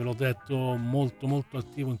Morgan, ve l'ho detto, molto molto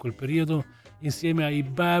attivo in quel periodo, insieme ai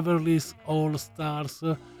Beverly's All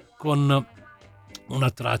Stars con una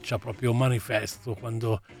traccia proprio manifesto,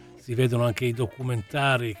 quando si vedono anche i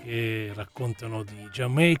documentari che raccontano di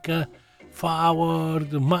Giamaica.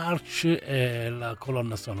 Forward March è la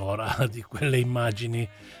colonna sonora di quelle immagini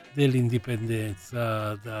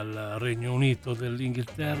dell'indipendenza dal Regno Unito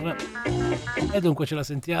dell'Inghilterra, e dunque ce la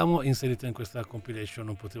sentiamo inserita in questa compilation,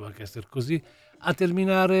 non poteva che essere così. A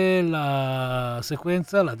terminare la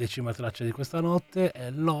sequenza, la 10ª traccia di questa notte è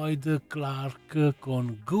Lloyd Clark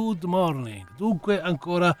con Good Morning. Dunque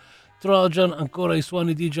ancora Trojan, ancora i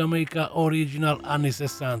suoni di Jamaica Original anni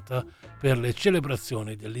 60 per le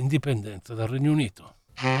celebrazioni dell'indipendenza dal Regno Unito.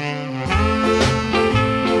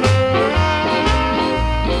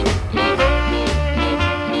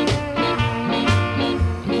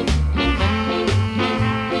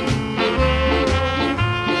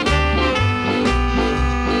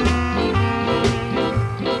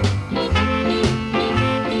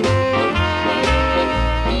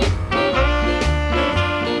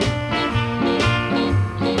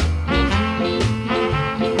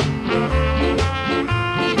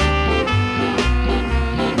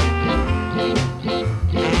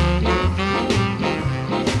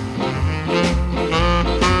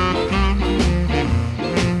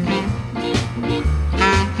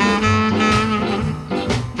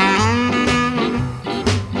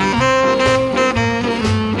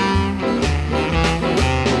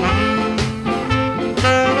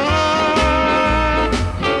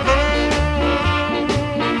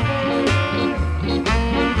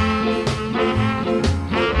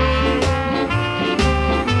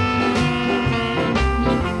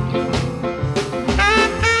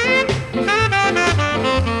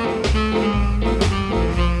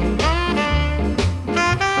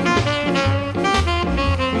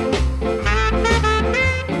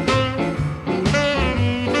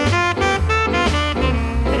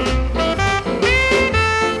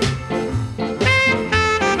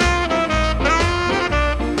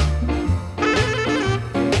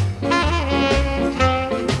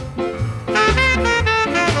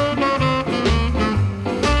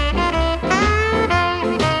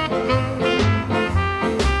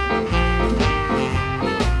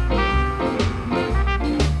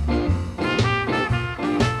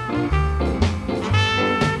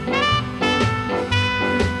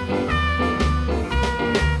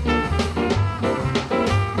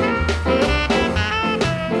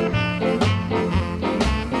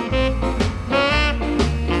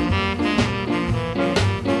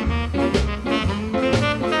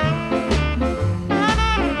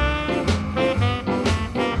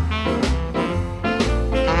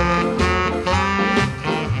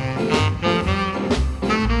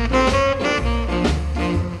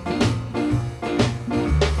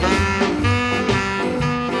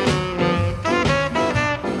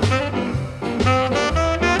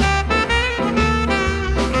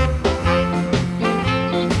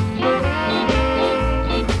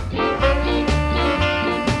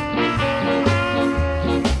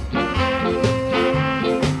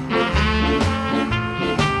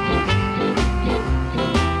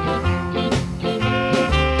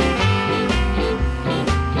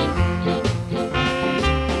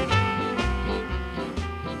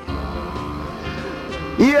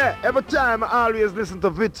 Yeah, every time I always listen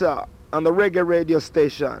to Vita on the reggae radio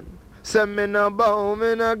station. Send me no bow,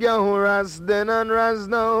 me no go ras then and ras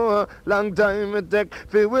now. Long time it take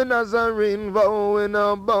fi win as a rainbow. We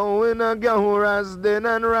no bow, we no go ras then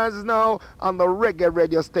and ras now. On the reggae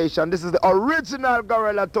radio station. This is the original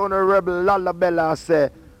Gorilla Tony Rebel Lalabella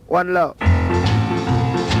say. One love.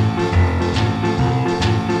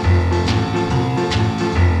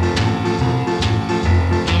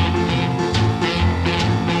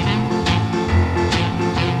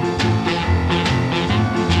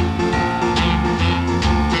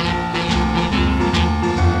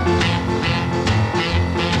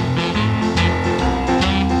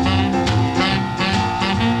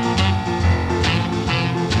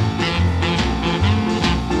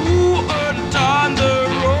 On the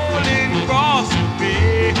rolling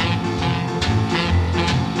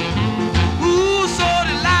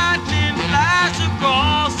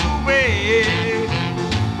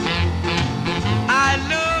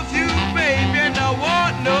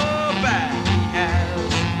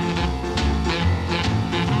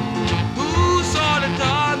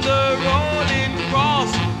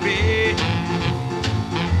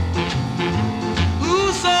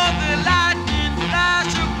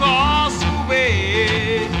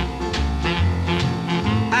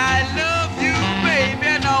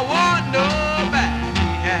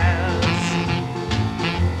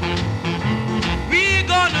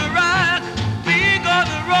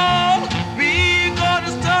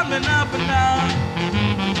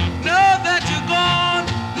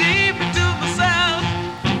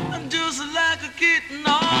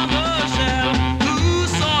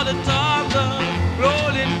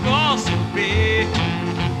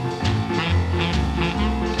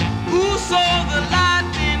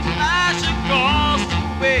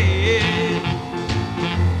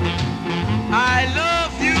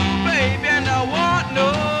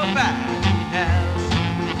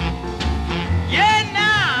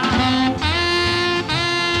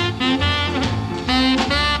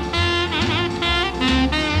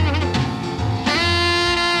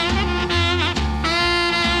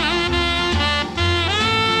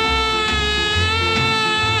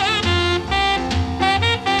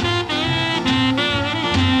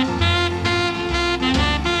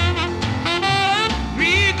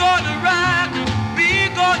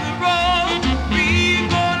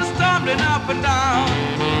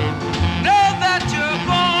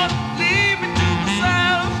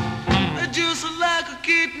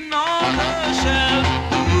sitting on the shelf.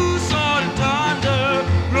 Who saw the thunder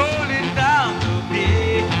rolling down the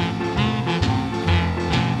bay?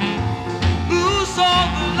 Who saw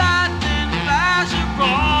the lightning flash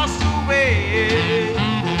across the way?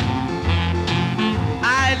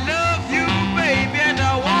 I love you, baby, and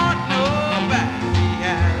I want nobody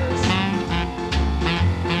else.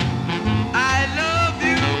 I love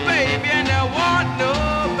you, baby, and I want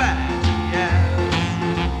nobody else.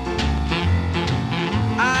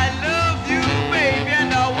 I love you, baby,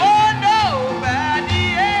 and I want nobody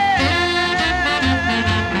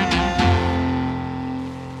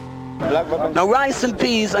else. Now rice and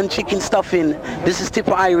peas and chicken stuffing. This is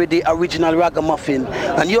Tipper Irie, the original ragamuffin,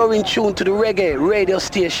 and you're in tune to the reggae radio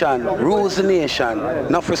station, rules the nation.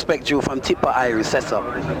 Enough respect you from Tipper Irie, says up.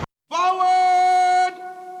 Forward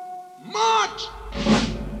march.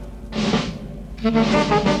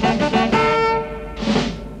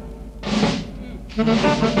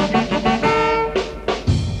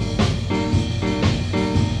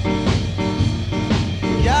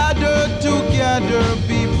 Gather together,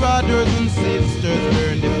 be brothers and sisters,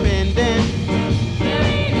 we're independent.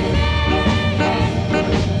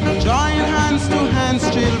 Join hands to hands,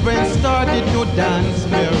 children started to dance,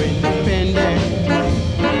 we're independent.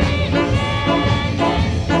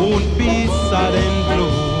 Won't be sudden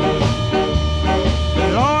blow. The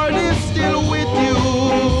Lord is still with you,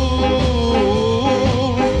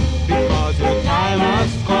 because your time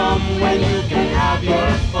has come when you can have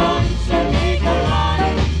your fun, so make a run.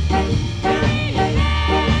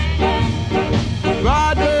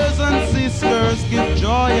 Brothers and sisters, give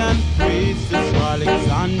joy and praise to Sir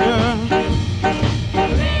Alexander.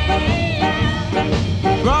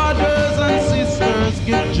 Brothers and sisters,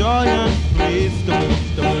 give joy and praise to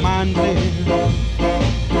Mr. Manley.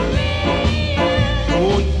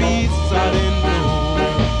 Won't be sudden blow.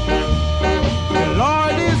 The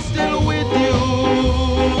Lord is still with you,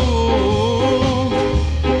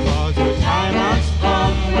 because your time has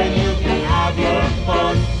come when you can have your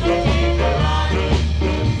fun, so keep it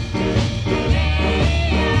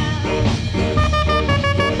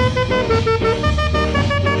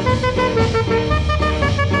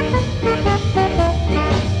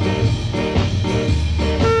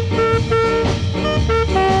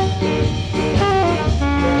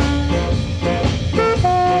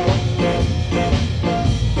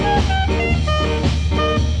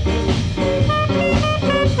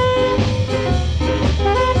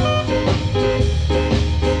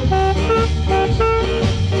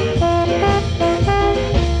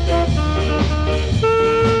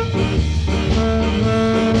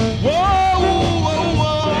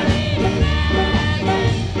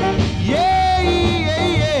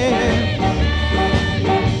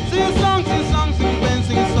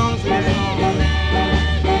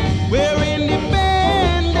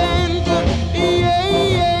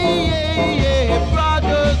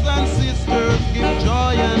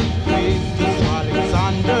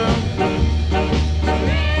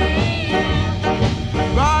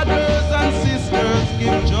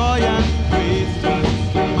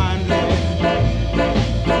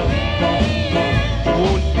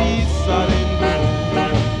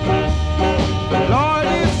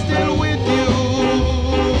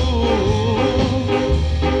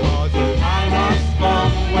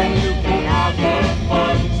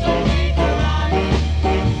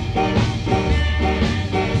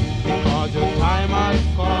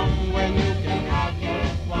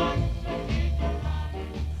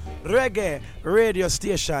Reggae radio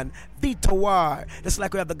station, Vito War. Just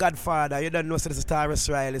like we have the Godfather, you don't know, so this is Tyrus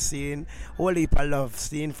Riley scene. Whole heap of love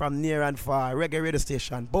scene from near and far. Reggae radio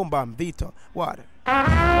station, boom bam, Vito War.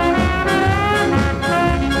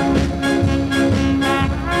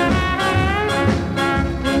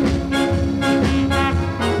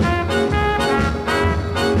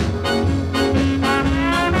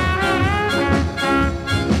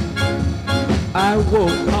 I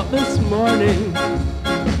woke up this morning,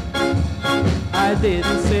 I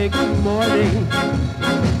didn't say good morning.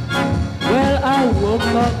 Well, I woke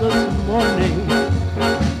up this morning,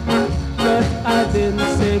 but I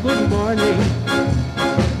didn't say good morning.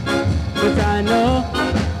 But I know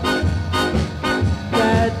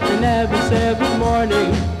that I never said good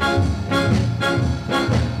morning.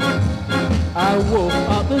 I woke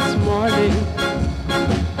up this morning,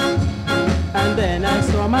 and then I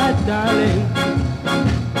saw my darling.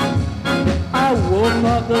 I woke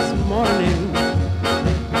up this morning,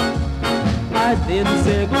 I didn't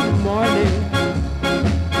say good morning,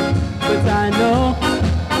 but I know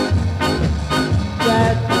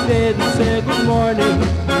that I didn't say good morning.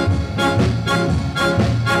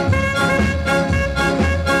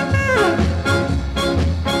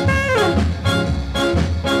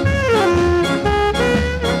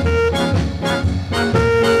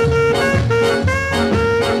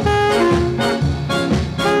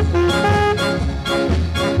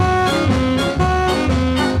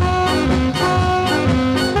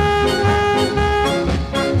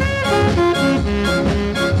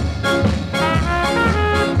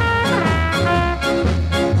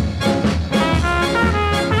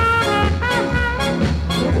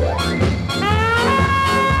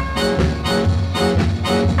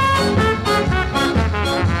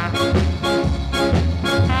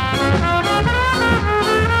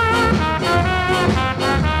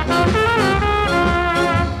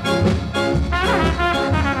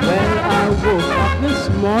 woke up this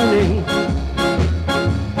morning,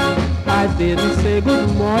 I didn't say good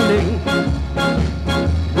morning.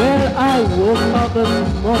 Well, I woke up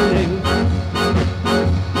this morning,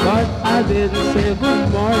 but I didn't say good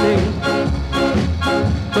morning.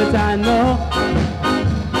 But I know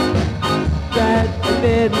that I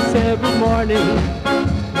didn't say good morning.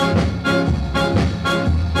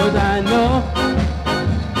 But I know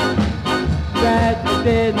that I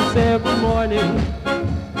didn't say good morning.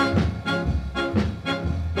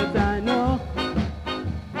 But I know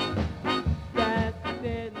that I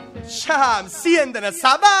didn't say. Sham, siendene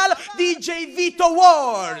Saval, DJ Vito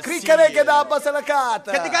Wars. Criccareghe da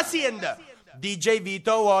Basalacata. Che dica siende? DJ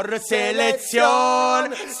Vito War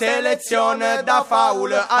selezione da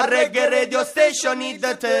faul a Reggae Radio Station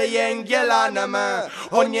id te yenghelanam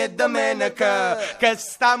ogni domenica che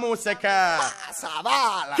sta musica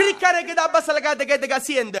Savala. Clicca Reggae da Basalacata che dica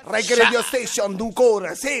siende Reggae Radio Station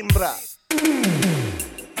Ducore sembra.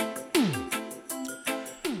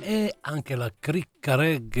 E anche la Cricca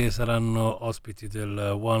Reggae saranno ospiti del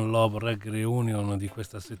One Love Reggae Reunion di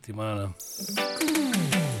questa settimana.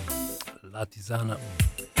 La tisana.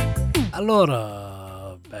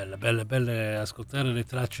 Allora, belle ascoltare le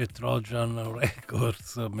tracce Trojan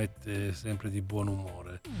Records mette sempre di buon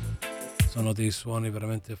umore. Sono dei suoni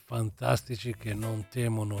veramente fantastici che non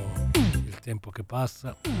temono il tempo che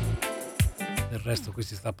passa. Del resto qui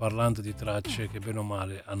si sta parlando di tracce che bene o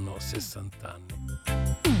male hanno 60 anni.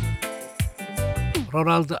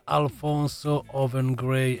 Ronald Alfonso, Owen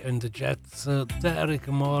Gray and the Jets, Derek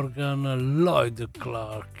Morgan, Lloyd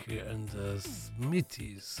Clark and the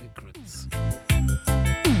Smithy Secrets.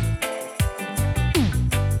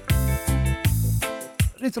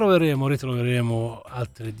 Ritroveremo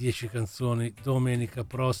altre 10 canzoni domenica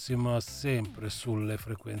prossima, sempre sulle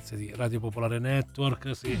frequenze di Radio Popolare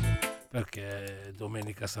Network, sì, perché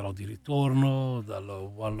domenica sarò di ritorno dal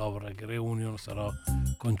One Love Reggae Reunion, sarò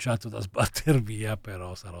conciato da sbatter via,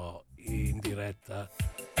 però sarò in diretta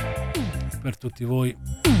per tutti voi.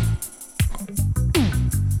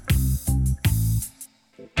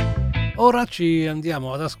 Ora ci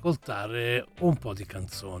andiamo ad ascoltare un po' di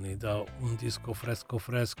canzoni da un disco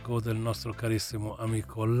fresco del nostro carissimo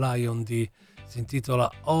amico Lion D. Si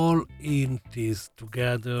intitola All In This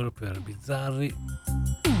Together per Bizzarri.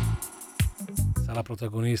 Sarà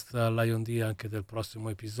protagonista Lion D anche del prossimo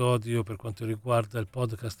episodio per quanto riguarda il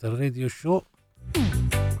podcast Radio Show.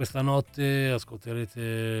 Questa notte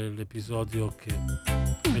ascolterete l'episodio che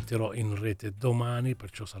metterò in rete domani,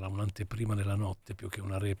 perciò sarà un'anteprima nella notte più che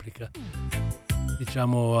una replica.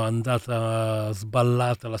 Diciamo andata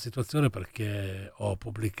sballata la situazione perché ho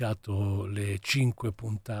pubblicato le 5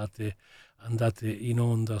 puntate andate in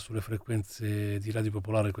onda sulle frequenze di Radio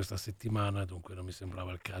Popolare questa settimana, dunque non mi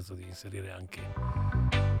sembrava il caso di inserire anche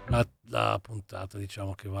la puntata,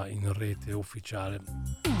 diciamo, che va in rete ufficiale.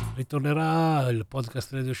 Ritornerà il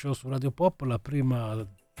podcast Radio Show su Radio Pop la prima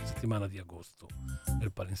settimana di agosto,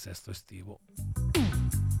 nel palinsesto estivo.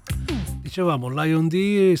 Dicevamo Lion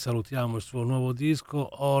D, salutiamo il suo nuovo disco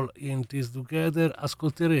All In This Together,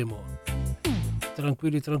 ascolteremo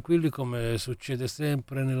tranquilli come succede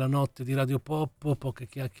sempre nella notte di Radio Pop, poche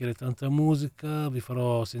chiacchiere, tanta musica. Vi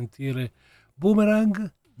farò sentire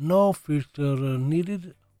Boomerang, No Filter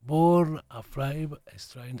Needed, Born Afraid and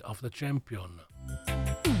Strength of the Champion.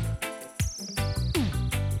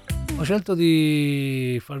 Ho scelto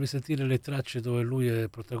di farvi sentire le tracce dove lui è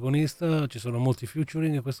protagonista, ci sono molti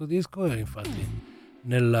featuring in questo disco e infatti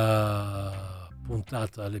nella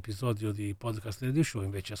puntata, l'episodio di Podcast Radio Show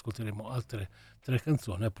invece ascolteremo altre 3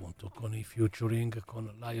 canzoni appunto con i featuring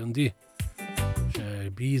con Lion D. C'è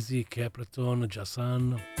Busy, Capleton,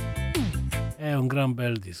 Jason. È un gran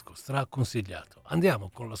bel disco, straconsigliato. Andiamo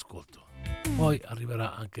con l'ascolto, poi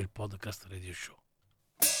arriverà anche il Podcast Radio Show.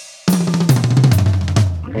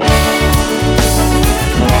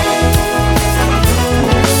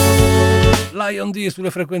 Lion D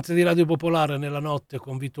sulle frequenze di Radio Popolare nella notte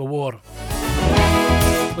con Vito War.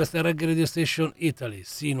 Questa è Reggae Radio Station Italy,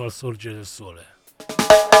 sino al sorgere del sole.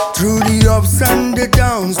 Through the ups and the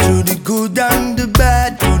downs, through the good and the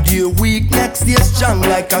bad, through the weak, next day strong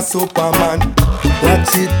like a Superman.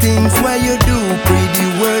 Watch the things where you do, pretty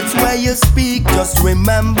words where you speak, just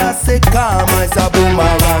remember say karma is a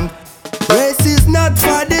boomerang. Race is not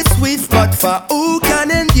for the swift, but for who can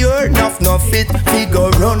endure. Enough fit, figure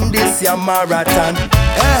run this your marathon.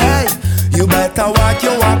 Hey, you better walk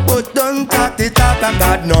your walk, but don't talk the talk. And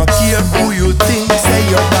God not care who you think, say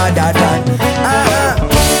you're better than.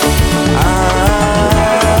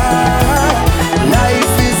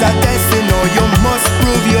 Life is a test, you know you must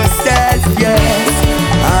prove yourself, yes.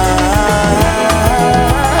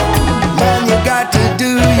 Man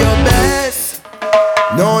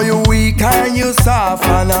No, you weak and you soft,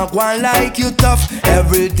 and I want like you tough.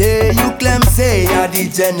 Every day you claim say you're the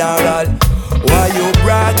general. Why you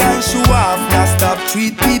brag and show off? Now stop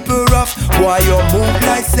treat people rough. Why you move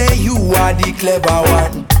like say you are the clever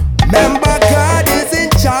one? Remember God is in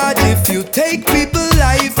charge. If you take people's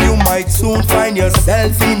life, you might soon find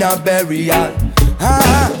yourself in a burial.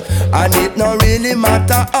 And it not really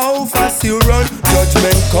matter how fast you run.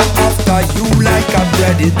 Judgment come after you like a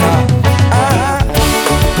predator.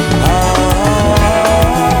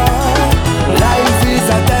 Life is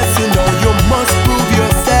a test, you know you must prove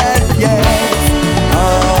yourself, yes.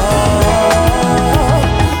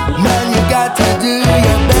 Man, you got to do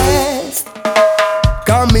your best.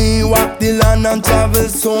 Come me walk the land and travel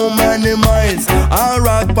so many miles. I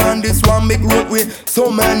ride on this one big road with so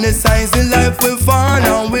many signs. In life we fall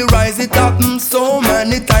and we rise, it happens so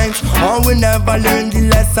many times. And we never learn the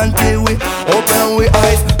lesson till we open we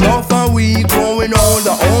eyes. Now for we growing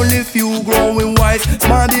older, only few growing wise.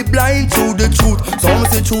 Some be blind to the truth, some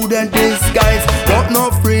see through the disguise. Not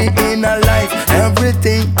no free in a life,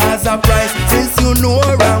 everything has a price. Since you know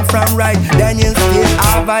wrong from right, then you still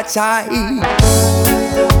have a choice.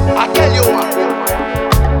 I tell you what.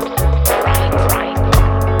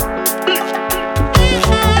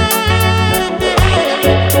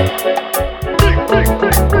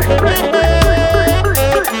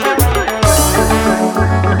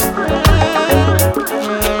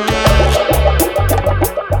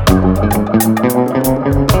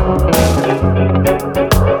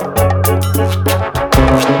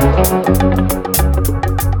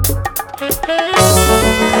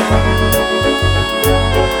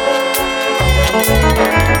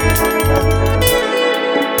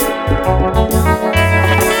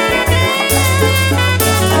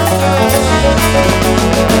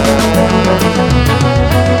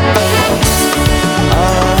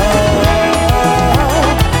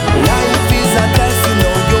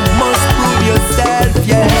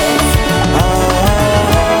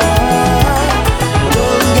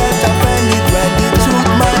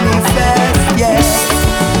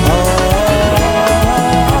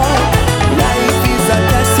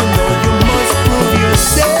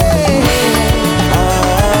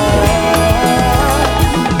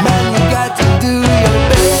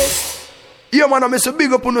 Man, I miss a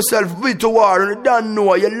big up on yourself, Vito War, and you don't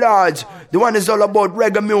know you're large. The one is all about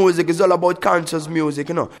reggae music, it's all about conscious music,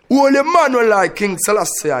 you know. Only man will like King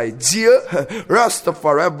Selassie, G,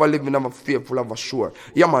 Rastafari, ever living, I'm faithful, I'm sure.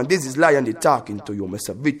 Yeah, man, this is Lion the talking to you,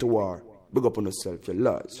 Mr. Vito War. Big up on yourself, you're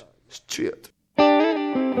large. Straight.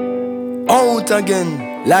 Out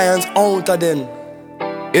again, Lions out again.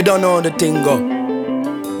 You don't know the thing, go.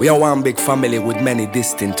 We are one big family with many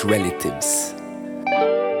distant relatives.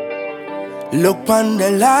 Look on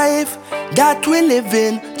the life that we live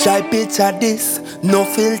in. Try picture this, no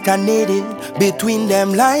filter needed. Between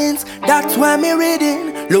them lines, that's why me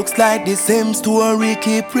reading. Looks like the same story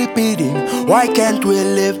keep repeating. Why can't we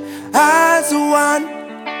live as one?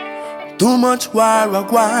 Too much war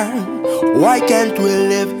one. Why can't we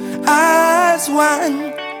live as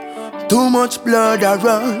one? Too much blood a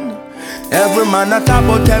run. Every man a talk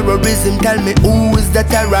about terrorism. Tell me who is the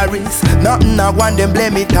terrorist? Nothing I want them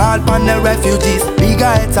blame it all on the refugees. Bigger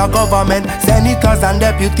heads of government, senators and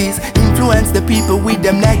deputies influence the people with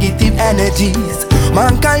them negative energies.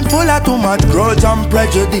 Mankind full of too much grudge and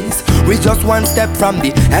prejudice. We just one step from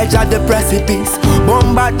the edge of the precipice.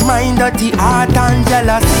 Bombard mind, dirty heart and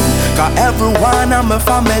jealousy. Cause everyone and my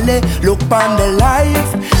family look on the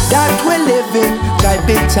life that we live in. Try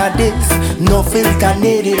picture this, no filter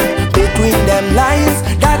needed. Between them lines,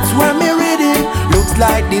 that's where me reading. Looks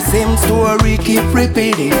like the same story keep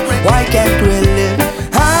repeating. Why can't we live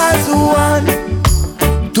as one?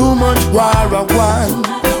 Too much war one.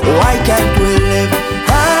 Why can't we live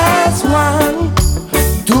as one?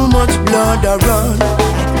 Too much blood a run.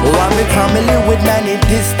 Oh, I'm a family with many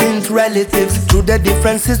distant relatives. Through the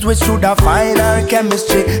differences we should have find our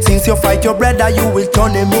chemistry. Since you fight your brother, you will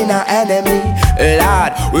turn him in an enemy.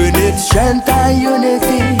 Lord, we need strength and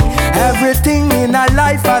unity. Everything in our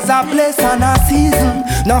life has a place and a season.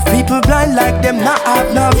 Now people blind like them not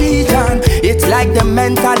have no vision. It's like them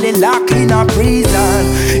mentally locked in a prison.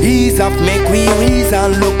 Ease up, make we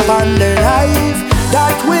reason. Look on the life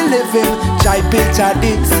that we live in. Try picture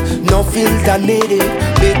this, no filter needed.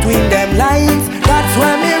 Between them lines, that's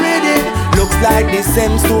why me read it. Looks like the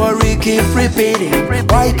same story keep repeating.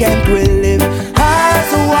 Why can't we live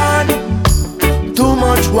as one? Too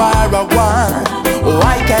much war one.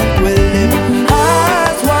 Why can't we live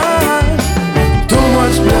as one? Too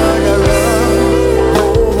much blood around.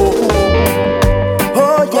 Oh,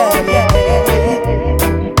 oh yeah, yeah.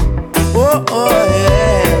 Oh, oh yeah.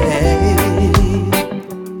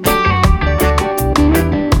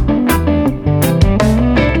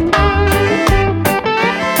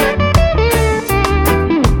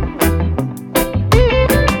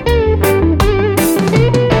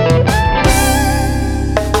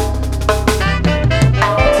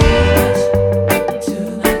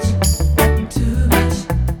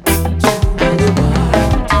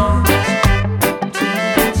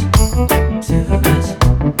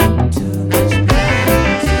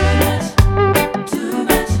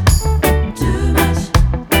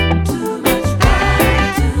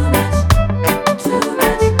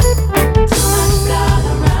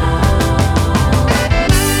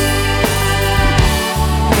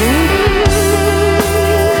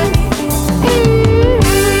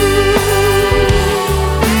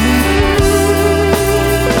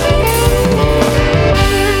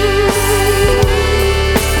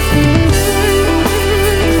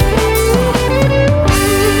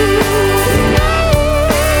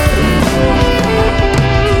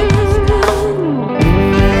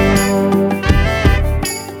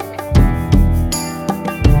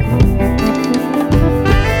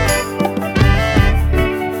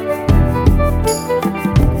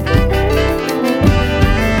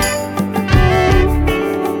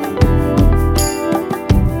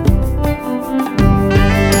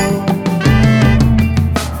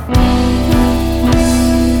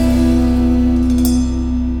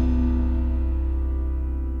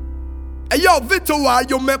 Yo, Vito, why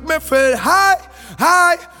you make me feel high,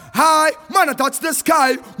 high, high? Man, I touch the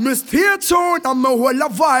sky. Me stay tuned and me hold a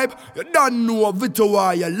vibe. You don't know Vito,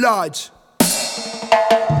 why you large.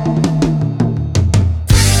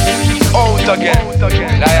 Out again,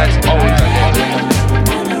 Lions out again.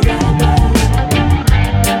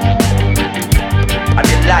 I'm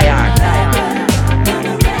the lion.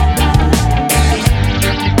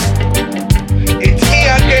 It's me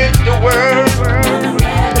against the world.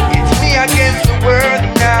 It's me against the world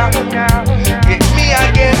now. It's me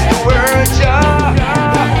against the world,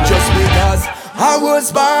 yeah. Just because I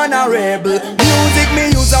was born a rebel, music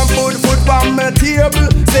me use and put food on my table.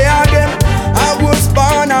 Say again, I was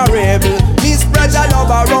born a rebel, me spread your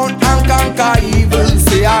love around and conquer evil.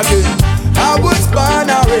 Say again, I was born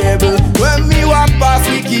a rebel, when me walk past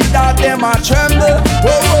we keep that them a tremble.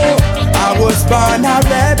 Oh, I was born a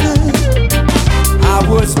rebel, I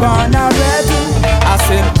was born a rebel. I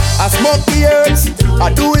say, I smoke the herbs,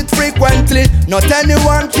 I do it frequently. Not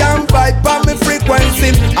anyone can vibe on me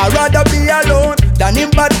frequency. I'd rather be alone than in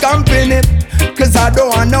bad company, cause I don't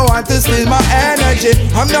want no one to steal my energy.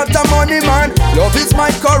 I'm not a money man, love is my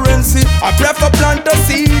currency. I prefer plant a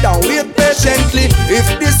seed and wait patiently. If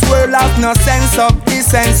this world has no sense of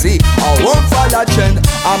decency, I won't follow trend,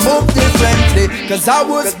 I move differently. Cause I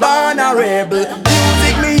was born a rebel,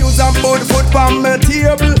 music me use and put food on my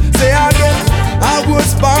table. Say again, I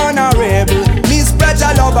was born a rebel, me spread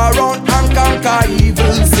your love around and conquer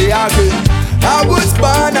evil. Say again, I was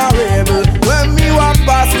born a rebel, when me walk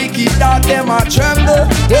past we keep that them a tremble.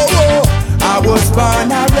 Oh, I was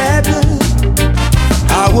born a rebel,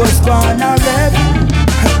 I was born a rebel.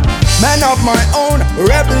 Man of my own,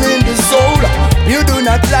 rebel in the soul. You do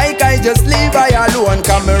not like, I just leave I alone.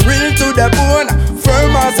 Come real to the bone,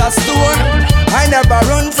 firm as a stone. I never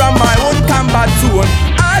run from my own combat zone.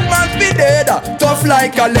 Hard man be dead, tough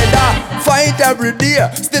like a leather. Fight every day,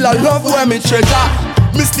 still I love where me treasure.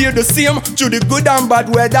 Me stay the same through the good and bad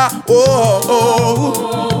weather.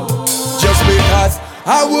 Oh, just because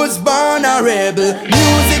I was born a rebel,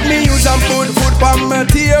 music me use and put food on my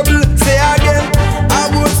table. Say again, I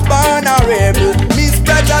was born a rebel, me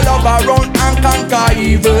spread your love around and conquer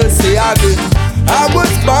evil. Say again, I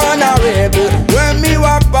was born a rebel, when me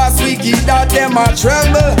walk past we keep that them a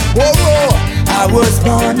tremble. Oh, I was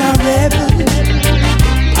born a rebel,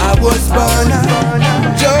 I was born a,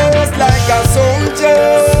 just like a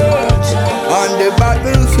soldier on the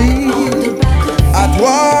battlefield, at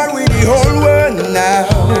war with the whole world now.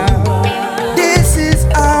 This is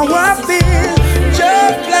how I feel,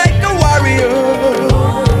 just like a warrior.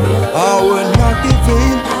 I will not give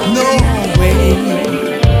in, no way.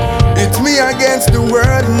 It's me against the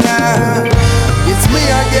world now. It's me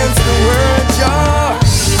against the world, yeah.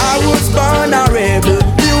 I was born a rebel,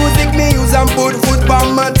 music me use and put food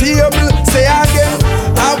on my table. Say again,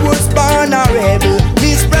 I was born a rebel,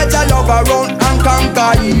 me spread your love around and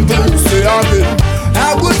conquer evil. Say again,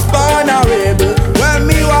 I was born a rebel, when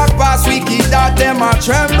me walk past we keep that them a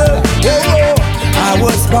tremble. Oh, I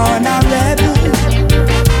was born a rebel,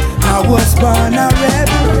 I was born a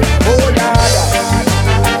rebel. Oh Lord,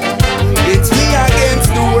 it's me against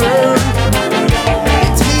the world,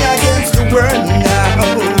 it's me against the world now.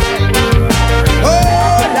 Oh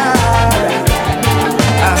Lord,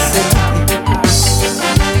 I say,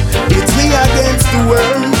 it's me against the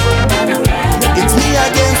world, it's me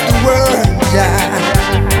against the world, yeah.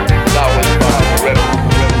 That was born a rebel.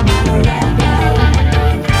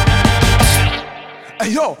 Hey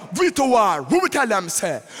yo, Vito War, who we tell them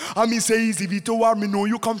say? I mean say easy Vito War, me know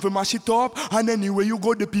you come from mash it up. And anywhere you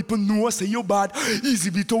go, the people know say you bad. Easy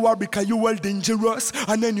Vito War because you well dangerous.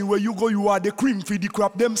 And anywhere you go, you are the cream for the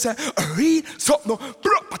crap. Them say, read something,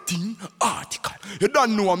 property article. You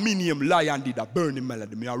don't know a me name Lion did a burning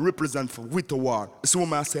melody. Me I represent for Vito War. So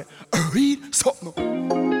I say, read something.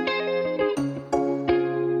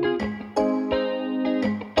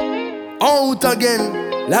 Out again,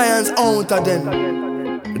 Lions out again.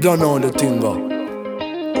 Don't know the thing go.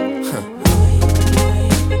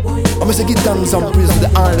 I'm gonna say give thanks and praise to the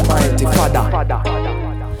Almighty Father.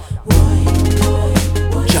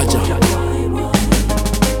 Jaja.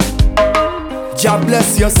 Jah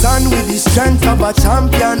bless your son with the strength of a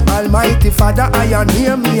champion. Almighty Father, I am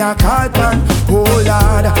near me a call pan. Oh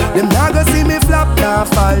Lord, them not gonna see me flop, nah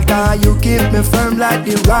falter. You keep me firm like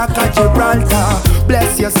the rock of Gibraltar.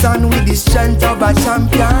 Bless your son with the strength of a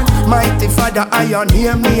champion. Mighty Father, I am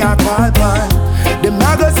near me a call pan. Them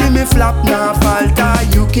not gonna see me flop, nah falter.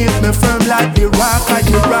 You keep me firm like the rock of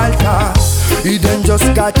Gibraltar. He then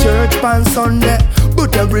just got church on Sunday,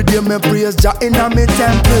 but every day me praise Jah inna me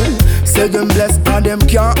temple. Say them blessed and them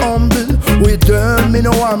can't humble. With them me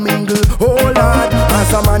no want mingle. Oh Lord,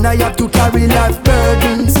 as a man I have to carry life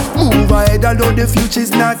burdens. Move ahead although the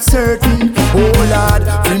future's not certain. Oh Lord,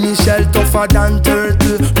 free me shell tougher than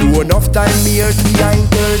turtle. Do enough time me earth behind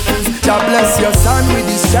curtains. Jah bless your son with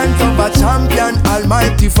the strength of a champion.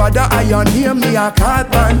 Almighty Father, I hear me a call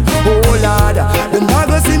man. Oh Lord, them not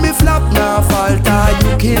go see me flop now falter.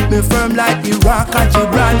 You keep me firm like the rock at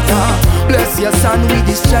Gibraltar. Bless your son with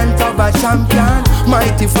the strength of a champion.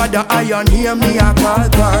 Mighty Father, I hear me a call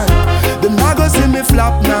man. Them not go see me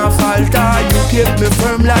flop now falter. You keep me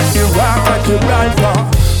firm like the rock at Gibraltar.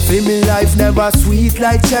 Feel me life never sweet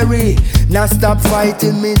like cherry. Now stop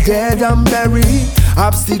fighting me dead and buried.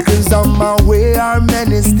 Obstacles on my way are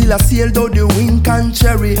many. Still I sail though the wind can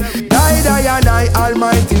cherry. Die, die, and I,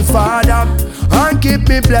 Almighty Father, and keep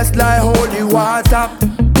me blessed like holy water.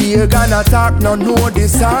 They gonna talk, no know the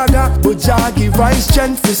saga, but Jah give I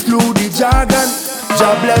strength to slew the jargon.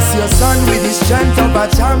 Jah bless your son with the strength of a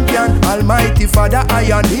champion. Almighty Father, I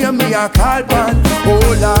hear me a call man. Oh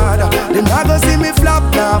Lord, them not go see me flop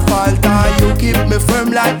now falter. You keep me firm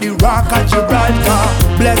like the rock at Gibraltar.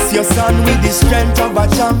 Bless your son with the strength of a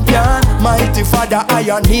champion. Mighty Father, I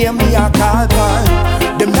hear me a call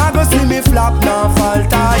man. Them not go see me flop now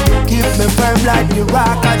falter. You keep me firm like the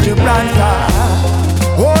rock at Gibraltar.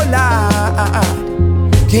 Oh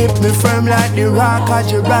Lord, keep me firm like the rock at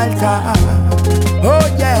Gibraltar. Oh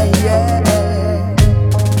yeah, yeah,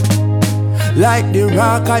 like the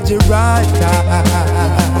rock at Gibraltar.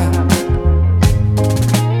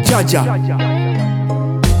 Jaja.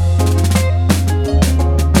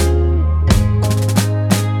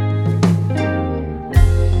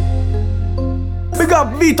 Big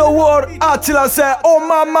up Vito War, Attila se, oh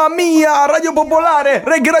mamma mia, Radio Popolare,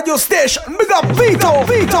 Reggae Radio Station. Big up Vito.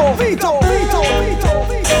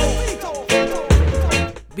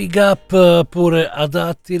 Big up pure ad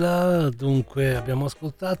Attila. Dunque abbiamo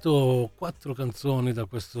ascoltato 4 canzoni da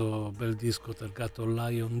questo bel disco targato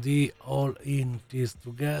Lion D, All In This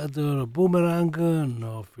Together, Boomerang,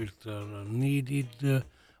 No Filter Needed,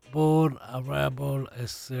 Born a Rebel e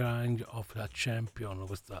Sign of a Champion,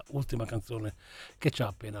 questa ultima canzone che ci ha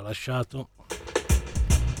appena lasciato.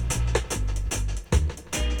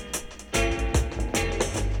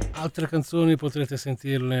 Altre canzoni potrete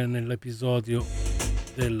sentirle nell'episodio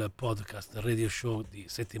del podcast Radio Show di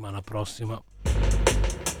settimana prossima.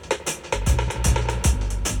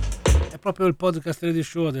 È proprio il podcast Radio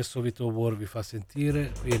Show adesso Vito War vi fa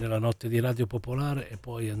sentire qui nella notte di Radio Popolare e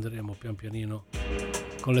poi andremo pian pianino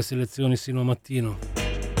con le selezioni sino a mattino.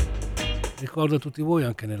 Ricordo a tutti voi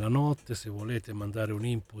anche nella notte, se volete mandare un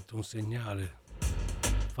input, un segnale,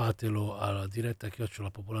 fatelo alla diretta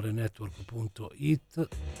 @popolarenetwork.it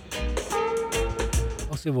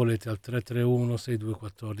o se volete al 331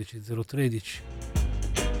 6214 013.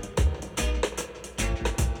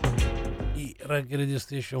 I Reggae Radio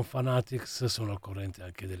Station Fanatics sono al corrente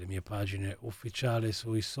anche delle mie pagine ufficiali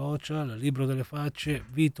sui social, Libro delle Facce,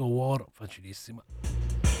 Vito War, facilissima,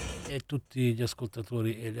 e tutti gli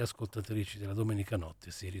ascoltatori e le ascoltatrici della domenica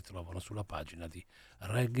notte si ritrovano sulla pagina di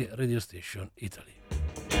Reggae Radio Station Italy.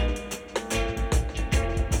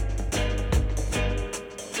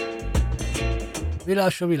 Vi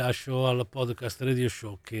lascio al podcast Radio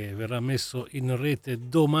Show che verrà messo in rete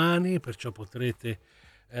domani, perciò potrete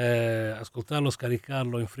ascoltarlo,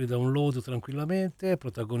 scaricarlo in free download tranquillamente.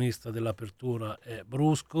 Protagonista dell'apertura è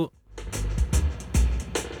Brusco.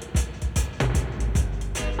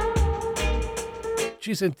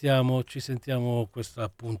 Ci sentiamo questa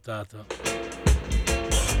puntata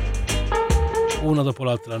una dopo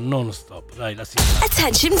l'altra non stop. Dai, la sigla.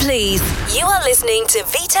 Attention please. You are listening to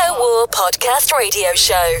Vito War Podcast Radio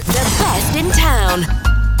Show. The best in town.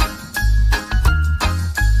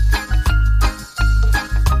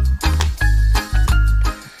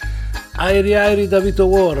 Airi da Vito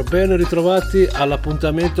War, ben ritrovati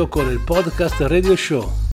all'appuntamento con il podcast Radio Show.